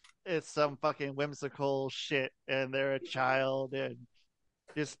like it's some fucking whimsical shit, and they're a child and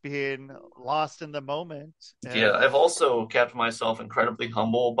just being lost in the moment. Yeah, And I've also kept myself incredibly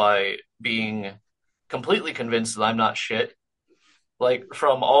humble by being completely convinced that I'm not shit. Like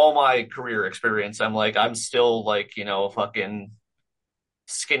from all my career experience, I'm like I'm still like, fucking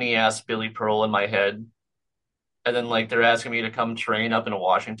skinny ass Billy Pearl in my head. And then like they're asking me to come train up in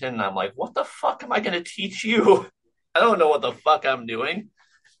Washington, and I'm like, what the fuck am I gonna teach you? I don't know what the fuck I'm doing.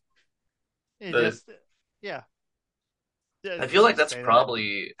 it But just, yeah, yeah, I feel like just that's say that.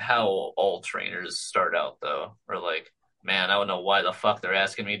 probably how all trainers start out though. Or like, man, I don't know why the fuck they're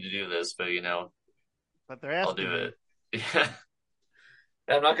asking me to do this, but But they're I'll asking do you. it. Yeah.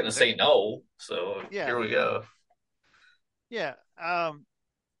 I'm not gonna They're, say no, so yeah, here we go. yeah.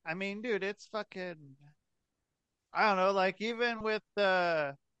 I mean, dude, it's fucking. I don't know. Like even with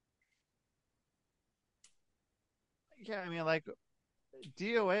yeah, I mean, like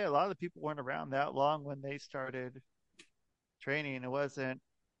DOA. A lot of the people weren't around that long when they started training. It wasn't.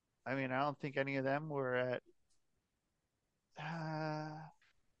 I mean, I don't think any of them were at. Uh,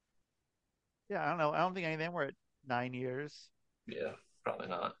 yeah, I don't know. I don't think any of them were at 9 years. Yeah, probably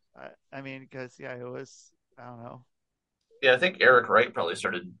not. I mean, because yeah, it was. I don't know. Yeah, I think Eric Wright probably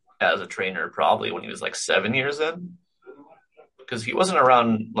started as a trainer probably when he was like 7 years in, because he wasn't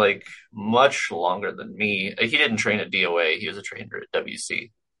around like much longer than me. He didn't train at DOA. He was a trainer at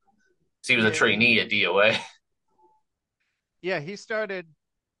WC. So he was a Yeah, trainee at DOA. yeah. He started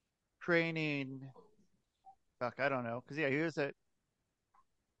training. Fuck, I don't know. Because yeah, he was at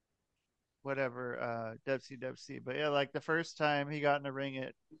whatever WCWC. But yeah, like the first time he got in the ring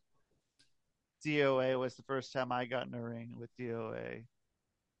at DOA was the first time I got in the ring with DOA.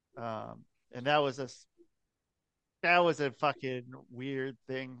 And that was a fucking weird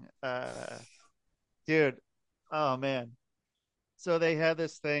thing. Dude, oh man. So they had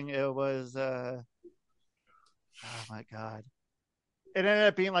this thing, it was oh my god. It ended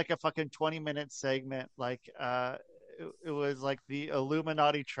up being like a fucking 20-minute segment. Like it was like the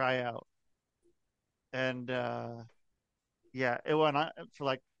Illuminati tryout. And yeah, it went on for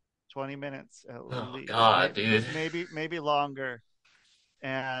like 20 minutes at Oh least. God, dude. Maybe longer.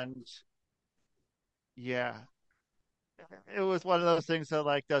 And yeah, it was one of those things that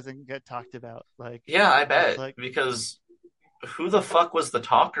like doesn't get talked about. Like Yeah, I it's bet like because who the fuck was the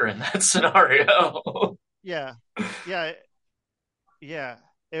talker in that scenario? yeah, yeah, yeah.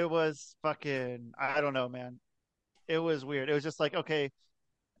 It was fucking I don't know, man. It was weird. It was just like okay,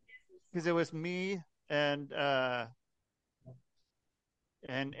 because it was me and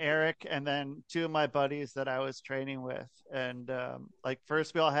Eric and then two of my buddies that I was training with. And like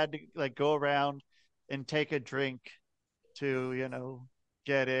first we all had to like go around and take a drink to,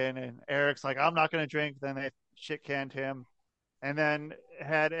 get in. And Eric's like, I'm not gonna drink. Then they shit canned him. And then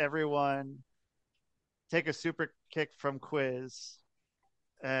had everyone take a super kick from Quiz.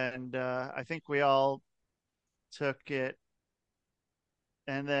 And I think we all took it.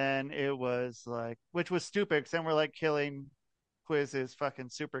 And then it was like, which was stupid because then we're like killing Quiz's fucking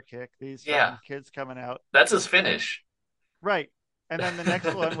super kick. These Yeah, fucking kids coming out. that's his And finish. right. And then the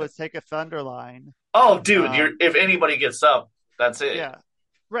next one was take a thunder line. Oh, dude, Um, if anybody gets up, that's it. yeah.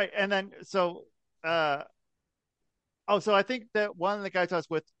 Right. And then so uh so I think that one of the guys I was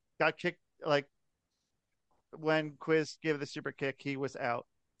with got kicked like when Quiz gave the super kick, he was out.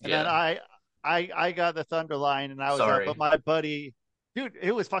 And then Yeah. I got the thunder line and I was out, but Sorry. my buddy, dude,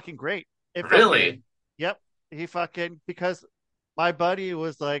 it was fucking great. It Really? fucking yep. He fucking because my buddy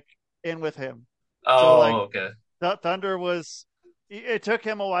was like in with him. So like Oh, okay. the Thunder was it took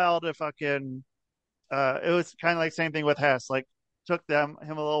him a while to fucking it was kind of like same thing with Hess. Like took him a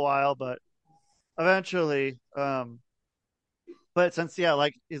little while, but eventually but since yeah,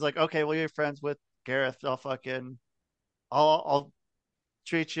 like he's like, okay, well you're friends with Gareth, I'll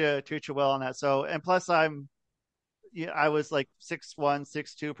treat you well on that. So and plus I'm yeah, I was like 6'1",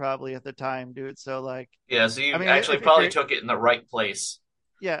 6'2" probably at the time, dude. So like, Yeah, so I you mean, actually if probably you're, took it in the right place.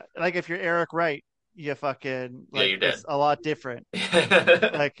 yeah, like if you're Eric Wright, you fucking Yeah, like you're dead. it's a lot different.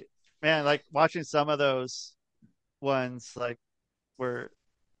 Like, man, like watching some of those ones, like were,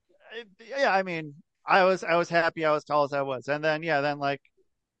 yeah, I mean, I was happy I was tall as I was, and then yeah, then like,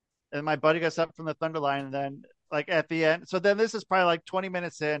 and my buddy gets up from the Thunderline, and then like at the end, so then this is probably like 20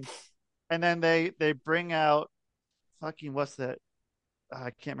 minutes in, and then they bring out fucking what's that?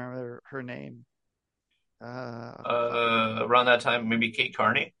 I can't remember her name. Fuck. Around that time, maybe Kate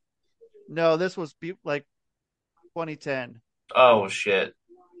Carney. No, this was like 2010. Oh shit.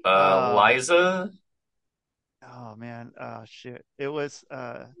 Um, Liza. oh man, shit. It was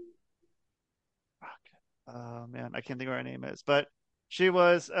fuck. Oh man, I can't think of what her name is, but she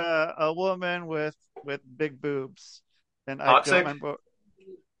was a woman with big boobs, and I don't Toxic. remember.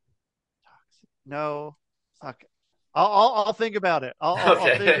 No, fuck. I'll think about it. I'll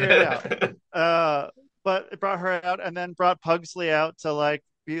figure it out. Okay. Uh, but it brought her out, and then brought Pugsley out to like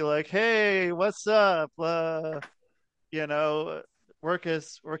be like, "Hey, what's up?" You know, work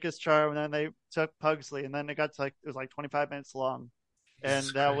his charm, and then they took Pugsley, and then it got to like it was like 25 minutes long, Jesus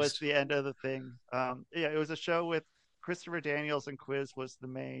and that was Christ. the end of the thing. Yeah, it was a show with Christopher Daniels, and Quiz was the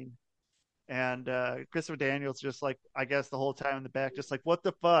main, and Christopher Daniels just like I guess the whole time in the back, just like what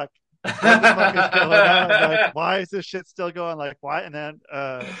the fuck. What the fuck is going on? Like, why is this shit still going? Like, why? And then,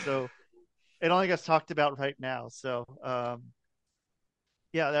 so it only gets talked about right now. So,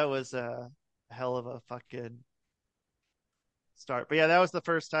 yeah, that was a hell of a fucking start. But yeah, that was the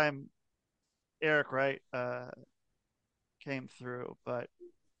first time Eric Wright came through. But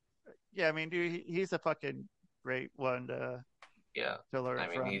yeah, I mean, dude, he's a fucking great one Yeah. to learn I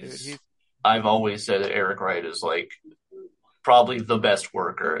mean, from, dude. He's I've always said that Eric Wright is like probably the best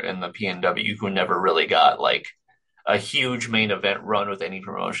worker in the PNW who never really got like a huge main event run with any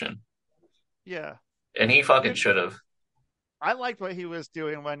promotion. yeah, And he fucking dude. should have. I liked what he was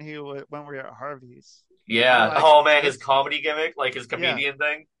doing when we were at Harvey's. I Yeah. like Oh man, his his comedy gimmick, like his yeah, comedian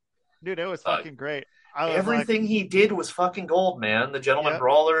thing. dude. It was Uh, fucking great. I was like, Everything he did was fucking gold, man. The Gentleman yeah.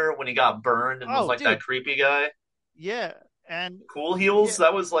 Brawler when he got burned and was Oh, like that dude, creepy guy. yeah, and Cool yeah, Heels,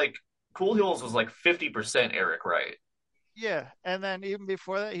 that was like Cool Heels was like 50% Eric Wright. yeah, and then even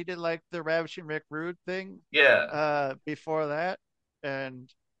before that, he did like the Ravishing Rick Rude thing. Yeah. Before that, and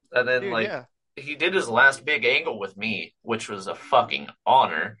And then dude, like yeah, he did his last big angle with me, which was a fucking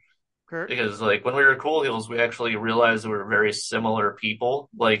honor. Kurt, Because like when we were Cool Heels, we actually realized we were very similar people.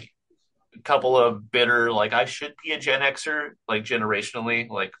 Like a couple of bitter, like I should be a Gen Xer, like generationally,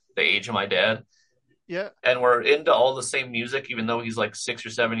 like the age of my dad. yeah, And we're into all the same music, even though he's like 6 or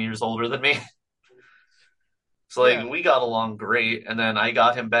 7 years older than me. So like yeah, we got along great. And then I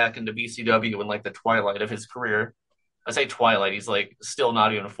got him back into BCW in like the twilight of his career. I say twilight, he's like still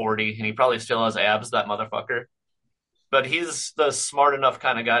not even 40, and he probably still has abs, that motherfucker. But he's the smart enough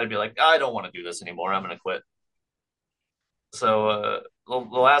kind of guy to be like, I don't want to do this anymore. I'm gonna quit. So the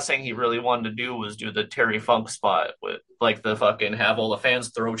last thing he really wanted to do was do the Terry Funk spot with like the fucking have all the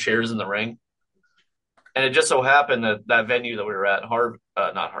fans throw chairs in the ring. And it just so happened that that venue that we were at,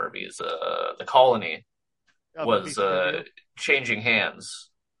 not Harvey's, the Colony, of was BCW. changing hands.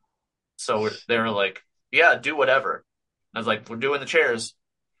 So they were like, yeah, do whatever. I was like, we're doing the chairs.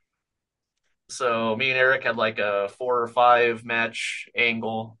 So me and Eric had like a 4 or 5 match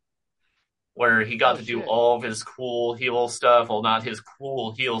angle where he got Oh to do shit, all of his cool heel stuff. Well, not his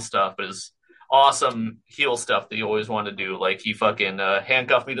cool heel stuff, but his awesome heel stuff that he always wanted to do. Like he fucking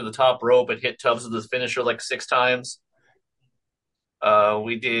handcuffed me to the top rope and hit Tubbs with his finisher like 6 times.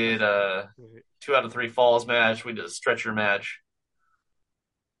 We did a wait, 2 out of 3 falls match. We did a stretcher match,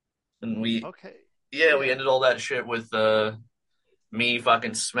 and okay, we yeah. ended all that shit with me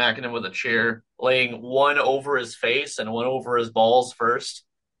fucking smacking him with a chair, laying one over his face and one over his balls first,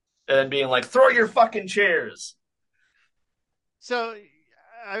 and then being like, "Throw your fucking chairs." So,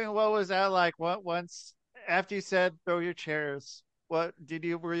 I mean, what was that like? What once after you said throw your chairs? What did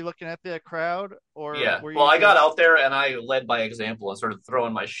you were you looking at the crowd or Yeah. were Well, you I got just out there and I led by example and started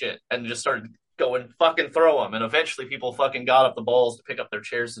throwing my shit and just started going fucking throw them. And eventually people fucking got up the balls to pick up their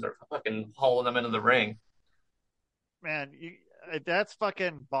chairs and they're fucking hauling them into the ring. man? That's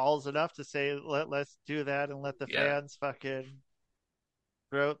fucking balls enough to say let's do that and let the Yeah. fans fucking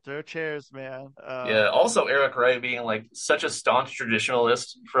throw chairs, man. Yeah. Also, Eric Wright being like such a staunch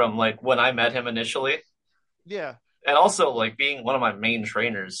traditionalist from like when I met him initially. Yeah, And also like being one of my main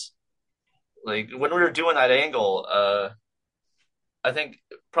trainers. Like when we were doing that angle, I think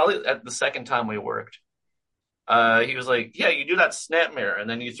probably at the second time we worked, he was like, "Yeah, you do that snap mirror, and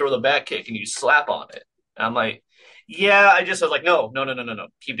then you throw the back kick and you slap on it." And I'm like, Yeah, I just was like, no, no, no, no, no, no,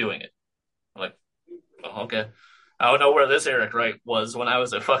 keep doing it. I'm like, oh, okay. I don't know where this Eric Wright was when I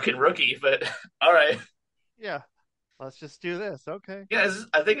was a fucking rookie, but all right. Yeah, let's just do this. Okay. Yeah,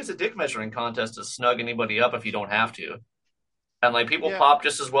 I think it's a dick measuring contest to snug anybody up if you don't have to. And like people Yeah, pop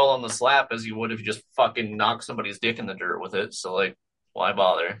just as well on the slap as you would if you just fucking knock somebody's dick in the dirt with it. So like, why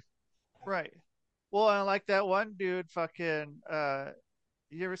bother? right. Well, I like that one dude. Fucking.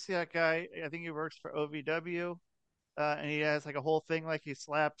 You ever see that guy? I think he works for OVW. And he has like a whole thing like he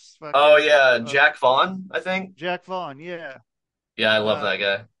slaps Oh fucking yeah, Jack Vaughn, I think. Jack Vaughn. Yeah. Yeah, I love Uh, that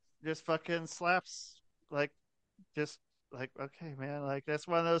guy. just fucking slaps like just like okay, man. Like that's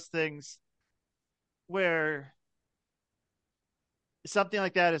one of those things where something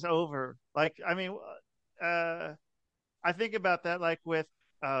like that is over. Like I mean, uh, I think about that like with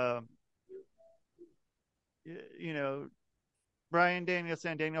um, you know, Brian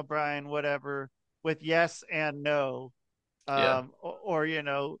Danielson, Daniel Bryan, whatever, with yes and no, Yeah, or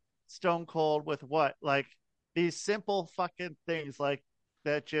Stone Cold with what, like these simple fucking things like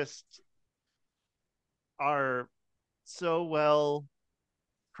that just are so well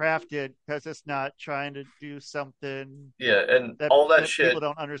crafted because it's not trying to do something yeah, and that all that that people shit.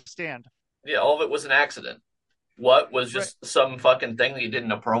 don't understand. Yeah, all of it was an accident. What was Right. just some fucking thing that he did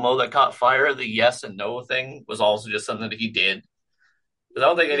in a promo that caught fire? The yes and no thing was also just something that he did. Because I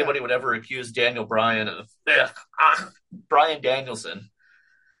don't think Yeah. anybody would ever accuse Daniel Bryan of Brian Danielson.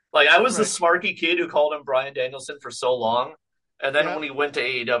 Like I was the Right. smarky kid who called him Brian Danielson for so long, and then Yeah. when he went to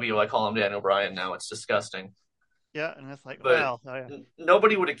AEW, I call him Daniel Bryan now. It's disgusting. Yeah. And it's like, But well, oh, yeah.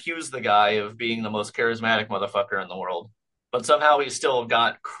 nobody would accuse the guy of being the most charismatic motherfucker in the world. But somehow he still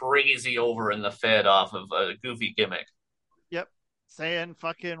got crazy over in the Fed off of a goofy gimmick. Yep. Saying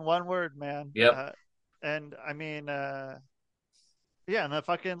fucking one word, man. Yep, And I mean, yeah, and the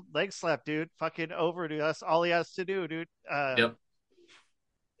fucking leg slap, dude. Fucking over, dude. That's all he has to do, dude. yep,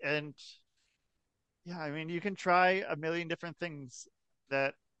 And yeah, I mean, you can try a million different things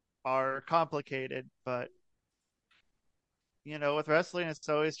that are complicated, but with wrestling, it's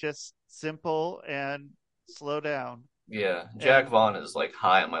always just simple and slow down. yeah. Jack And Vaughn is like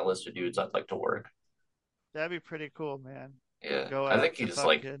high on my list of dudes I'd like to work. that'd be pretty cool, man. Yeah, Go I out think to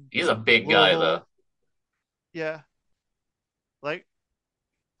fucking he's a big guy though. Louisville. Yeah. Like,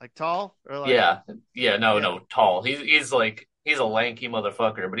 tall or like, Yeah, yeah. No, yeah, no, tall. He's like he's a lanky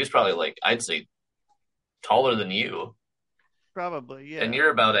motherfucker, but he's probably like I'd say taller than you, probably. and Yeah. you're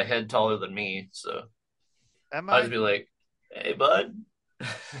about a head taller than me. So Am I'd just I? be like, "Hey, bud."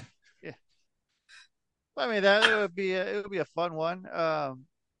 Yeah. I mean, that it would be a fun one.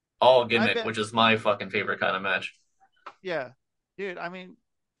 All I gimmick, bet. which is my fucking favorite kind of match. Yeah. Dude, I mean,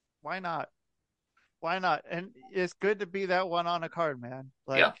 why not? Why not? And it's good to be that one on a card, man.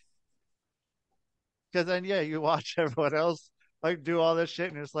 Like, Yeah, because then, yeah, you watch everyone else like do all this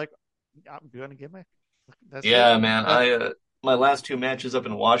shit, and it's like, I'm doing a gimmick. That's it. yeah, man. And My last two matches up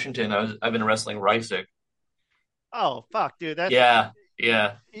in Washington, I've been wrestling Rysick. oh, fuck, dude, that's Yeah,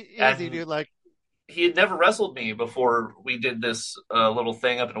 yeah, easy, and dude. Like, he had never wrestled me before we did this little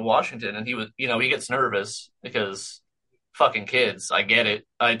thing up in Washington, and he was, he gets nervous because fucking kids. I get it.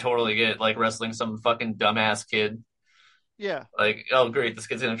 I totally get it. Like wrestling some fucking dumbass kid. yeah, Like, oh great, this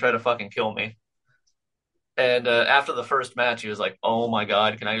kid's gonna try to fucking kill me. And after the first match, he was like, "Oh my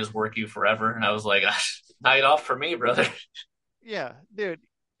god, can I just work you forever?" And I was like, "Night off for me, brother." yeah, dude,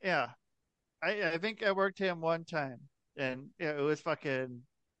 yeah. I think I worked him one time, and yeah, it was fucking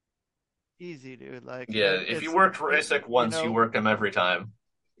easy, dude. Like, Yeah, and if you it's worked it, Rysick once, you work him every time.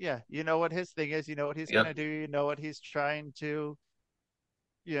 yeah, you know what his thing is, you know what he's Yep. gonna do, you know what he's trying to,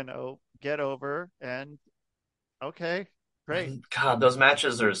 get over, and okay, great. God, those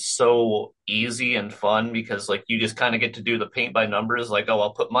matches are so easy and fun because like you just kind of get to do the paint by numbers. Like, oh,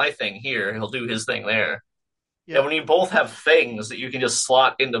 I'll put my thing here, he'll do his thing there. And Yeah, when you both have things that you can just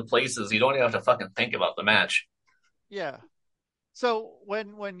slot into places, you don't even have to fucking think about the match. yeah. So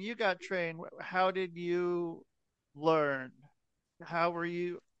when you got trained, how did you learn? How were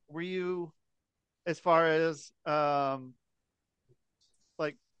you as far as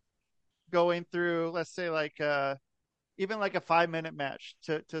like going through, let's say, like even like a 5 minute match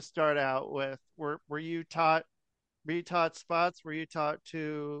to start out with? Were you taught spots? Were you taught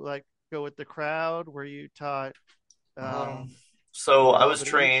to like go with the crowd? Were you taught Um, um so a I little was bit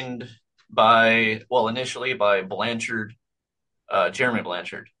of each? trained by, well, initially by Blanchard, Jeremy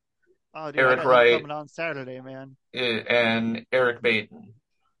Blanchard, Oh, dude, I Eric got him Wright, coming on Saturday, man. and Eric Baton.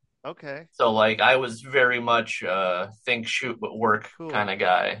 Okay, So like I was very much think, shoot, but work kind cool. of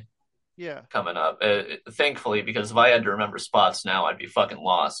guy Yeah, coming up. Thankfully, because if I had to remember spots now, I'd be fucking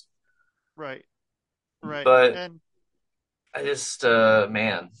lost. right, right. But And I just,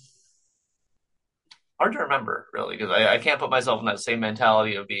 man, hard to remember really because I can't put myself in that same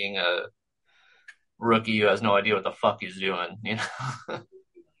mentality of being a rookie who has no idea what the fuck he's doing. You know?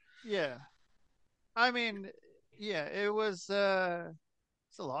 Yeah. I mean, yeah, it's a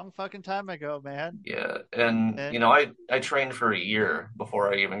long fucking time ago, man. Yeah, and And I trained for a year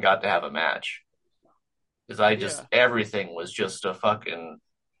before I even got to have a match because I just yeah. everything was just a fucking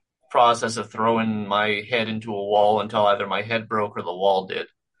process of throwing my head into a wall until either my head broke or the wall did.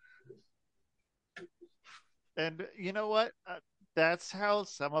 And you know what? That's how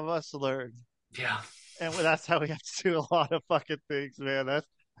some of us learn. Yeah, And that's how we have to do a lot of fucking things, man. That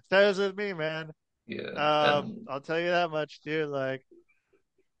was with me, man. yeah, and I'll tell you that much, dude. Like,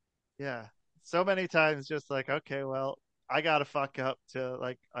 yeah, so many times, just like, okay, well, I gotta fuck up to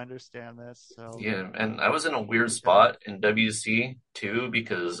like understand this. So, yeah, and I was in a weird yeah. spot in WC too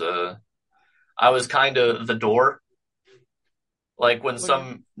because I was kind of the door. Like when What do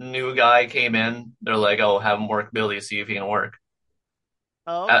you? some new guy came in, they're like, "Oh, have him work Billy, see if he can work."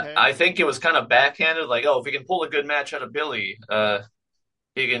 Oh, I, okay. I think it was kind of backhanded, like, "Oh, if he can pull a good match out of Billy,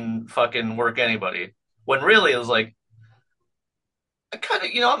 he can fucking work anybody." When really it was like, I kind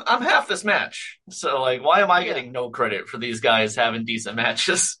of, I'm half this match, so like, why am I Yeah, getting no credit for these guys having decent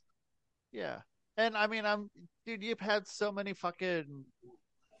matches? yeah. And I mean, dude. You've had so many fucking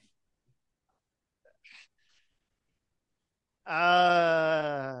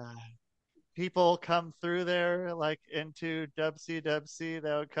uh people come through there, like into WC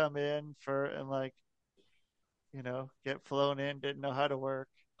that would come in for and like get flown in, didn't know how to work.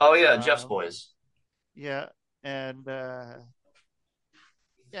 Oh yeah, Jeff's Um, boys. yeah, and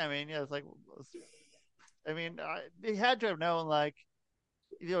yeah, I mean, yeah, it's like, I mean, they had to have known, like,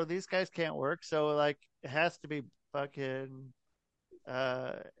 these guys can't work, so like, it has to be fucking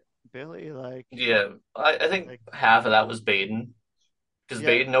uh Billy, Yeah, I think like, half of that was Baden because yeah,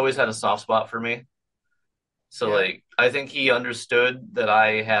 Baden always had a soft spot for me. So yeah, like, I think he understood that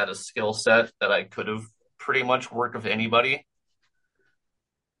I had a skill set that I could have pretty much worked with anybody.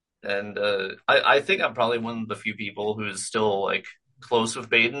 And I think I'm probably one of the few people who's still like close with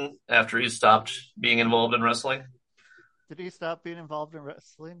Baden after he stopped being involved in wrestling. did he stop being involved in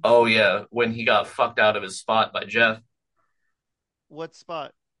wrestling? Oh yeah, when he got fucked out of his spot by Jeff What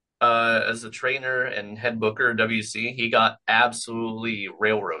spot? as a trainer and head booker WC, he got absolutely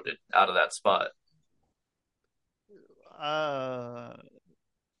railroaded out of that spot. uh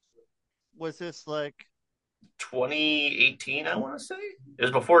was this like, 2018, I want to say it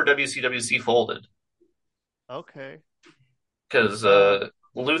was before WCWC folded okay, because um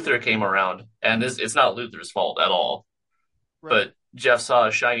Luther came around, and it's not Luther's fault at all. right, But Jeff saw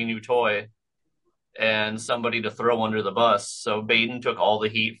a shiny new toy and somebody to throw under the bus. So Baden took all the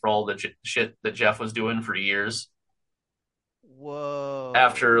heat for all the shit that Jeff was doing for years.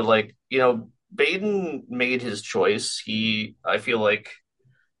 After, whoa, like, Baden made his choice. I feel like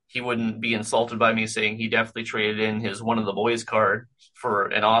he wouldn't be insulted by me saying he definitely traded in his one of the boys card for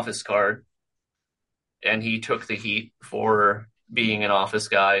an office card. And he took the heat for being an office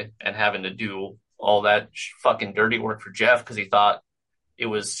guy and having to do all that fucking dirty work for Jeff because he thought it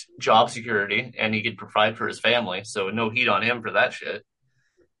was job security and he could provide for his family. So no heat on him for that shit.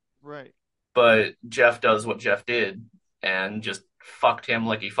 right, But Jeff does what Jeff did and just fucked him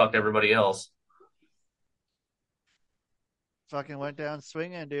like he fucked everybody else. fucking went down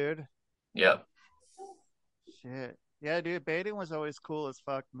swinging, dude. Yep. Shit. Yeah, dude, baiting was always cool as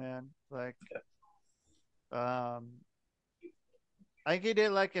fuck, man. Like, um, I think he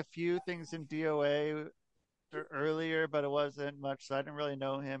did like a few things in DOA earlier, but it wasn't much. So I didn't really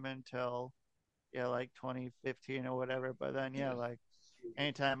know him until, yeah, like 2015 or whatever. But then, yeah, like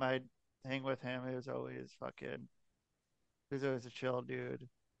anytime I'd hang with him, he was always a chill dude.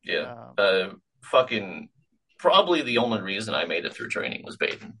 Yeah. Um, Fucking probably the only reason I made it through training was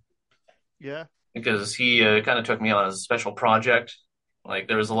Baden yeah, because he kind of took me on as a special project. Like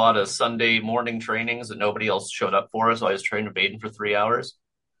there was a lot of Sunday morning trainings that nobody else showed up for, so I was training Baden for 3 hours.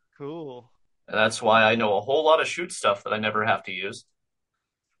 cool. And that's why I know a whole lot of shoot stuff that I never have to use.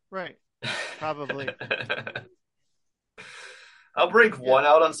 Right, probably. I'll break Yeah, one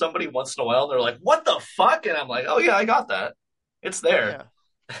out on somebody once in a while. And they're like, "What the fuck?" And I'm like, "Oh yeah, I got that. It's there."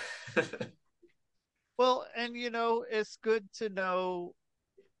 yeah. Well, and it's good to know,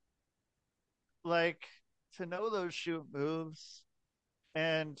 like, to know those shoot moves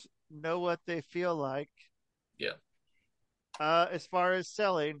and know what they feel like. Yeah, As far as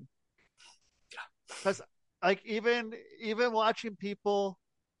selling, because like even watching people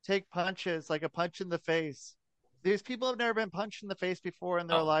take punches, like a punch in the face, these people have never been punched in the face before in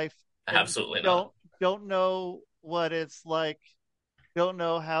their no, life and absolutely not. don't know what it's like, don't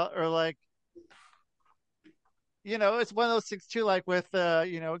know how, or like, it's one of those things too, like with,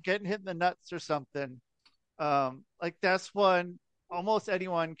 getting hit in the nuts or something. Like that's one almost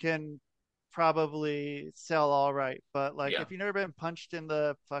anyone can probably sell all right. But like Yeah. if you've never been punched in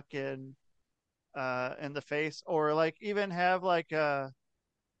the fucking, in the face, or like even have like a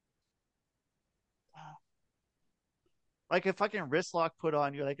fucking wrist lock put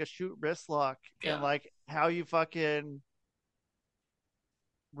on you, like a shoot wrist lock, and Yeah. like how you fucking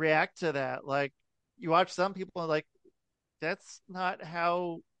react to that. Like you watch some people like that's not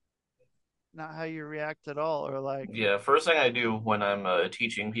how you react at all, or like, Yeah. First thing I do when I'm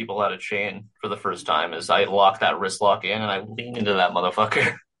teaching people how to chain for the first time is I lock that wrist lock in and I lean into that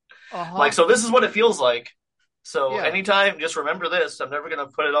motherfucker. Like, uh-huh, so this is what it feels like. So yeah, anytime, just remember this. I'm never gonna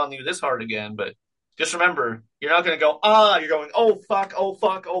put it on you this hard again, but just remember, you're not gonna go, you're going, oh fuck, oh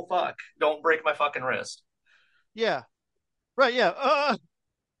fuck, oh fuck. Don't break my fucking wrist. yeah, right, yeah, Uh,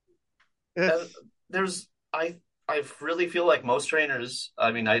 it's there's I really feel like most trainers,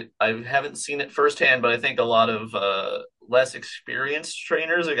 I mean, I haven't seen it firsthand, but I think a lot of less experienced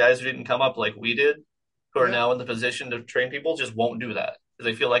trainers or guys who didn't come up like we did, who are yeah, now in the position to train people, just won't do that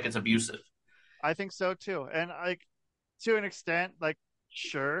because they feel like it's abusive. I think so too. And like to an extent, like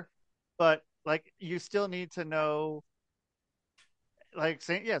sure, but like you still need to know, like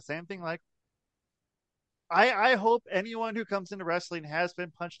same, yeah, same thing. Like I hope anyone who comes into wrestling has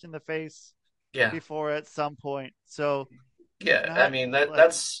been punched in the face Yeah. before at some point. So Yeah, I not mean like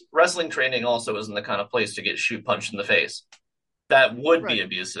that's wrestling training also isn't the kind of place to get shoot punched in the face. That would be right,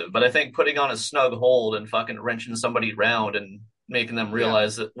 abusive, but I think putting on a snug hold and fucking wrenching somebody around and making them yeah,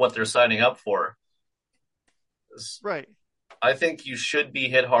 realize that what they're signing up for is, right, I think you should be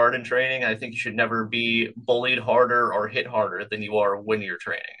hit hard in training. I think you should never be bullied harder or hit harder than you are when you're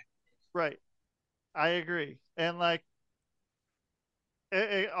training. right. I agree. And like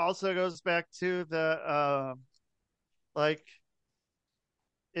it also goes back to the like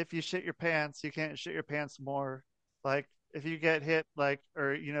if you shit your pants, you can't shit your pants more. Like if you get hit, like,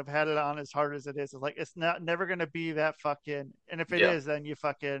 or have had it on as hard as it is, it's like it's not never gonna be that fucking. And if it Yeah. is, then you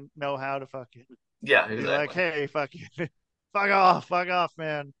fucking know how to fucking Yeah, be like, exactly. hey, fucking, fuck off,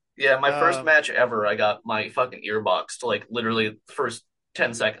 man. Yeah, my first Um, match ever, I got my fucking ear boxed like literally the first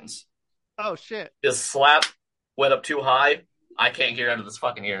 10 seconds. oh shit. Just slap went up too high. I can't hear out of this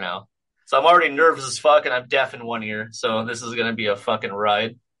fucking ear now. So I'm already nervous as fuck and I'm deaf in one ear. So this is gonna be a fucking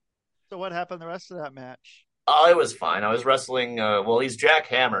ride. So what happened the rest of that match? Oh, it was fine. I was wrestling. Well, he's Jack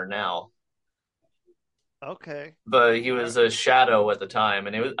Hammer now, Okay. but he Uh, was a Shadow at the time,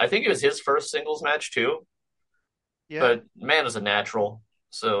 and it was. I think it was his first singles match too. yeah. But man was a natural.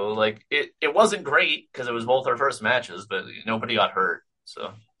 So like it wasn't great because it was both our first matches, but nobody got hurt.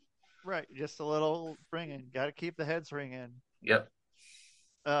 So Right. Just a little ringing. Got to keep the heads ringing. yep.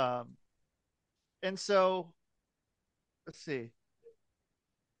 Um, and so let's see.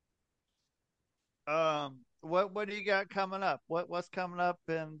 What do you got coming up? What's coming up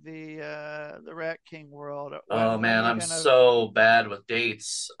in the Rat King world? Oh When are man, you I'm gonna? so bad with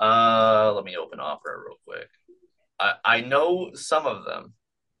dates. Let me open Opera real quick. I know some of them,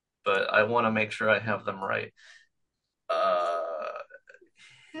 but I want to make sure I have them right. Uh,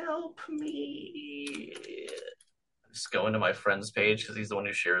 help me. Just go into my friend's page because he's the one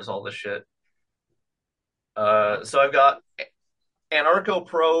who shares all this shit. So Okay. I've got Anarcho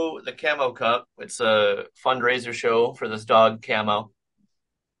Pro, the Camo Cup. It's a fundraiser show for this dog Camo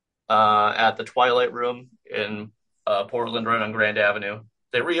at the Twilight Room in Portland, right on Grand Avenue.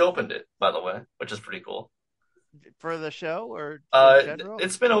 They reopened it, by the way, which is pretty cool. For the show or in general?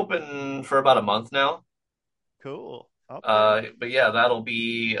 It's been open for about a month now. Cool. Okay. But yeah, that'll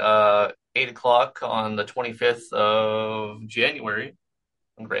be 8 o'clock on the 25th of January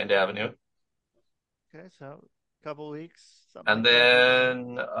on Grand Avenue. Okay. So a couple weeks, something And like that,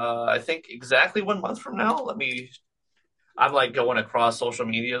 maybe. then I think exactly 1 month from now, I'm like going across social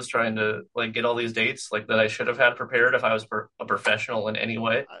medias trying to like get all these dates like that I should have had prepared if I was a professional in any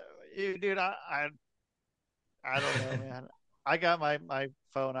way. Dude, I don't know, man. I got my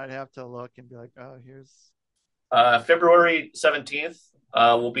phone. I'd have to look and be like, oh, here's February 17th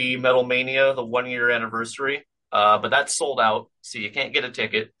will be Metal Mania, the 1 year anniversary. But that's sold out, so you can't get a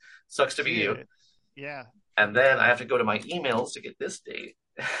ticket. Sucks to be you. shit. Yeah. And then I have to go to my emails to get this date.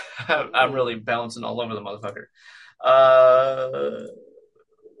 I'm really Ooh. bouncing all over the motherfucker. Uh,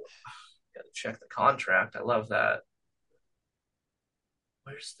 Gotta check the contract. I love that.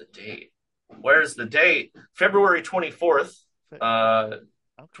 Where's the date? Where's the date? February 24th, uh,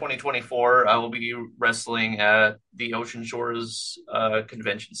 Okay. 2024. I will be wrestling at the Ocean Shores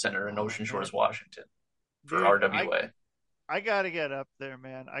Convention Center in Oh Ocean man, Shores, Washington. for Dude, RWA. I gotta get up there,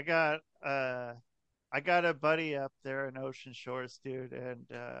 man. I got a buddy up there in Ocean Shores, dude, and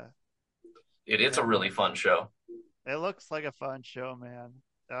It's a really fun show. it looks like a fun show, man.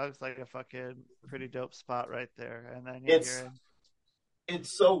 That looks like a fucking pretty dope spot right there. And then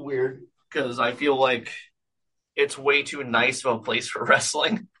It's so weird because I feel like it's way too nice of a place for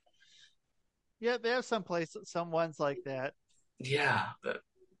wrestling. yeah, they have some ones like that. Yeah, but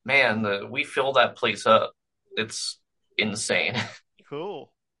man, we fill that place up. It's insane.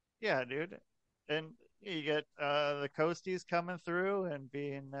 Cool. Yeah, dude. And you get the coasties coming through and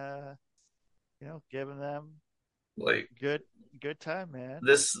being giving them Like good time, man.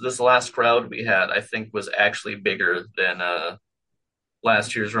 this last crowd we had, I think, was actually bigger than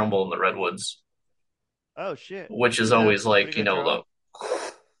last year's Rumble in the Redwoods, Oh shit. which is Did they have always like, pretty good draw?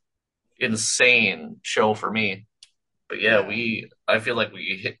 the insane show for me. But yeah, Yeah. I feel like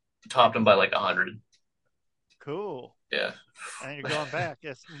we topped them by like 100. Cool. Yeah. And you're going back.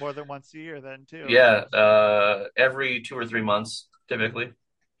 Yes, more than once a year then too. Yeah, every 2 or 3 months typically.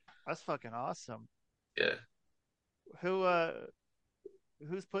 That's fucking awesome. Yeah. Who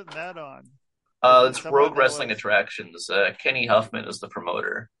who's putting that on? Is it It's someone Rogue that Wrestling was Attractions. Kenny Huffman is the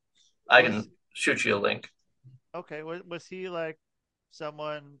promoter. I was can shoot you a link. okay, was he like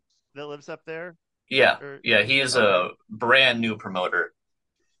someone that lives up there? Yeah, Or yeah, he is okay. a brand new promoter,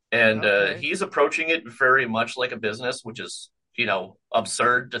 and Okay. he's approaching it very much like a business, which is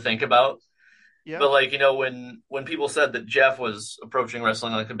absurd to think about. Yep. But like when people said that Jeff was approaching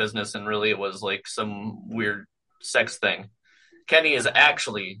wrestling like a business, and really it was like some weird sex thing, Kenny is Uh-huh.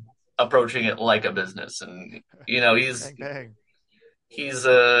 actually approaching it like a business, and Bang bang. he's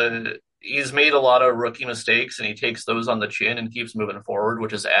he's made a lot of rookie mistakes, and he takes those on the chin and keeps moving forward,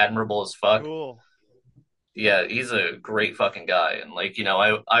 which is admirable as fuck. Cool. Yeah, he's a great fucking guy, and like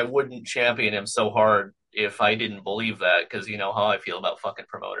I wouldn't champion him so hard if I didn't believe that, because you know how I feel about fucking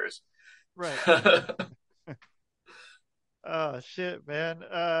promoters. Right. Oh shit, man.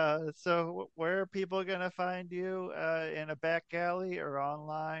 So where are people gonna find you? In a back alley or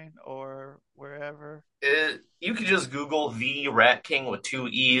online or wherever? You can just Google the Rat King with two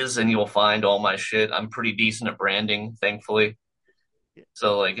E's, and you'll find all my shit. I'm pretty decent at branding, thankfully. Yeah.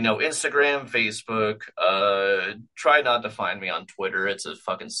 So like Instagram, Facebook. Try not to find me on Twitter. It's a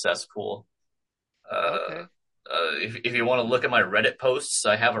fucking cesspool. Uh, Okay. if you want to look at my Reddit posts,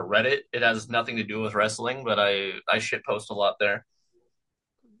 I have a Reddit. It has nothing to do with wrestling, but I shit post a lot there.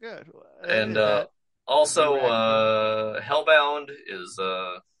 Good. And Is that the also, Rat King? Hellbound is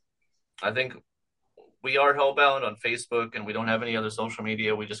I think we are Hellbound on Facebook, and we don't have any other social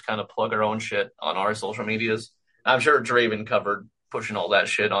media. We just kind of plug our own shit on our social medias. I'm sure Draven covered pushing all that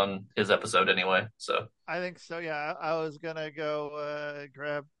shit on his episode anyway. So I think so. Yeah, I was gonna go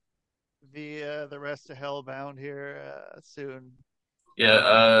grab the rest of Hellbound here soon. yeah,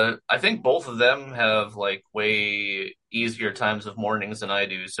 Um, I think both of them have like way easier times of mornings than I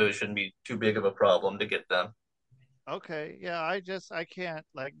do, so it shouldn't be too big of a problem to get them. okay, yeah, I can't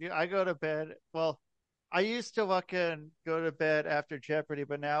like I go to bed. Well, I used to fucking go to bed after Jeopardy,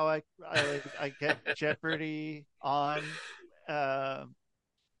 but now I get Jeopardy on um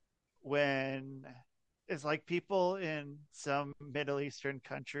when it's like people in some Middle Eastern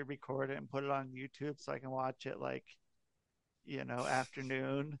country record it and put it on YouTube so I can watch it like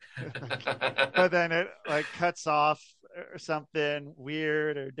afternoon. But then it like cuts off or something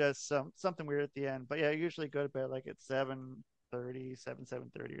weird or does something weird at the end. But yeah, I usually go to bed like at 7:30,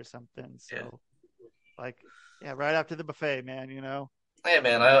 7:30 or something. Yeah. So like yeah, right after the buffet, man. Hey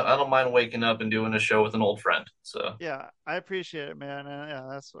man, I don't mind waking up and doing a show with an old friend. So Yeah, I appreciate it, man. And yeah,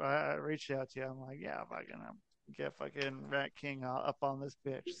 that's why I reached out to you. I'm like, yeah, if I can get fucking Rat King up on this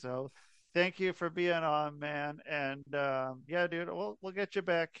bitch. So thank you for being on, man. And yeah, dude, we'll get you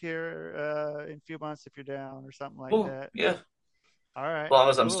back here in a few months if you're down or something like cool. that. Yeah, as All right, long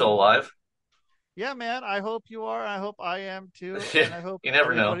as I'm still cool. alive. Yeah, man. I hope you are. I hope I am too, Yeah, and I hope you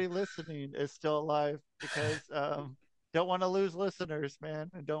never know. everybody listening is still alive because don't want to lose listeners,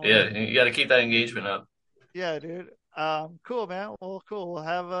 man, and don't want Yeah, to. you got to keep that engagement up. Yeah, dude. Cool, man. Well, cool. We'll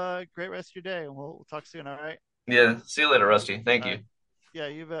have a great rest of your day, and we'll talk soon. All right. Yeah, see you later, Rusty. Thank All you. right. Yeah,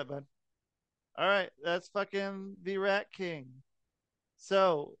 you bet, bud. All right. That's fucking the Rat King.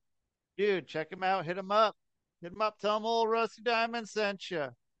 So, dude, check him out. Hit him up. Hit him up. Tell him old Rusty Diamond sent you.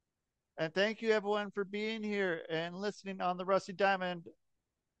 And thank you, everyone, for being here and listening on the Rusty Diamond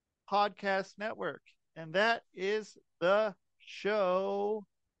Podcast Network. And that is the show,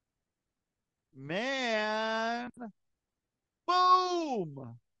 man.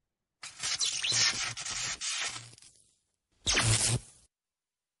 Boom.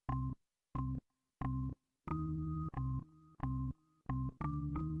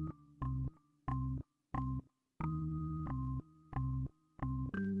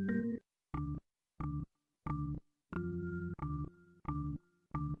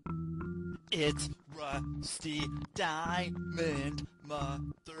 It's Rusty Diamond,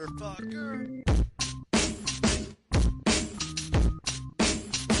 motherfucker.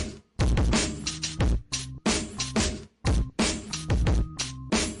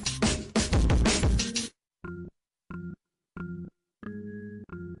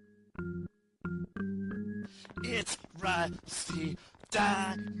 It's Rusty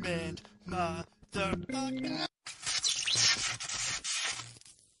Diamond, motherfucker.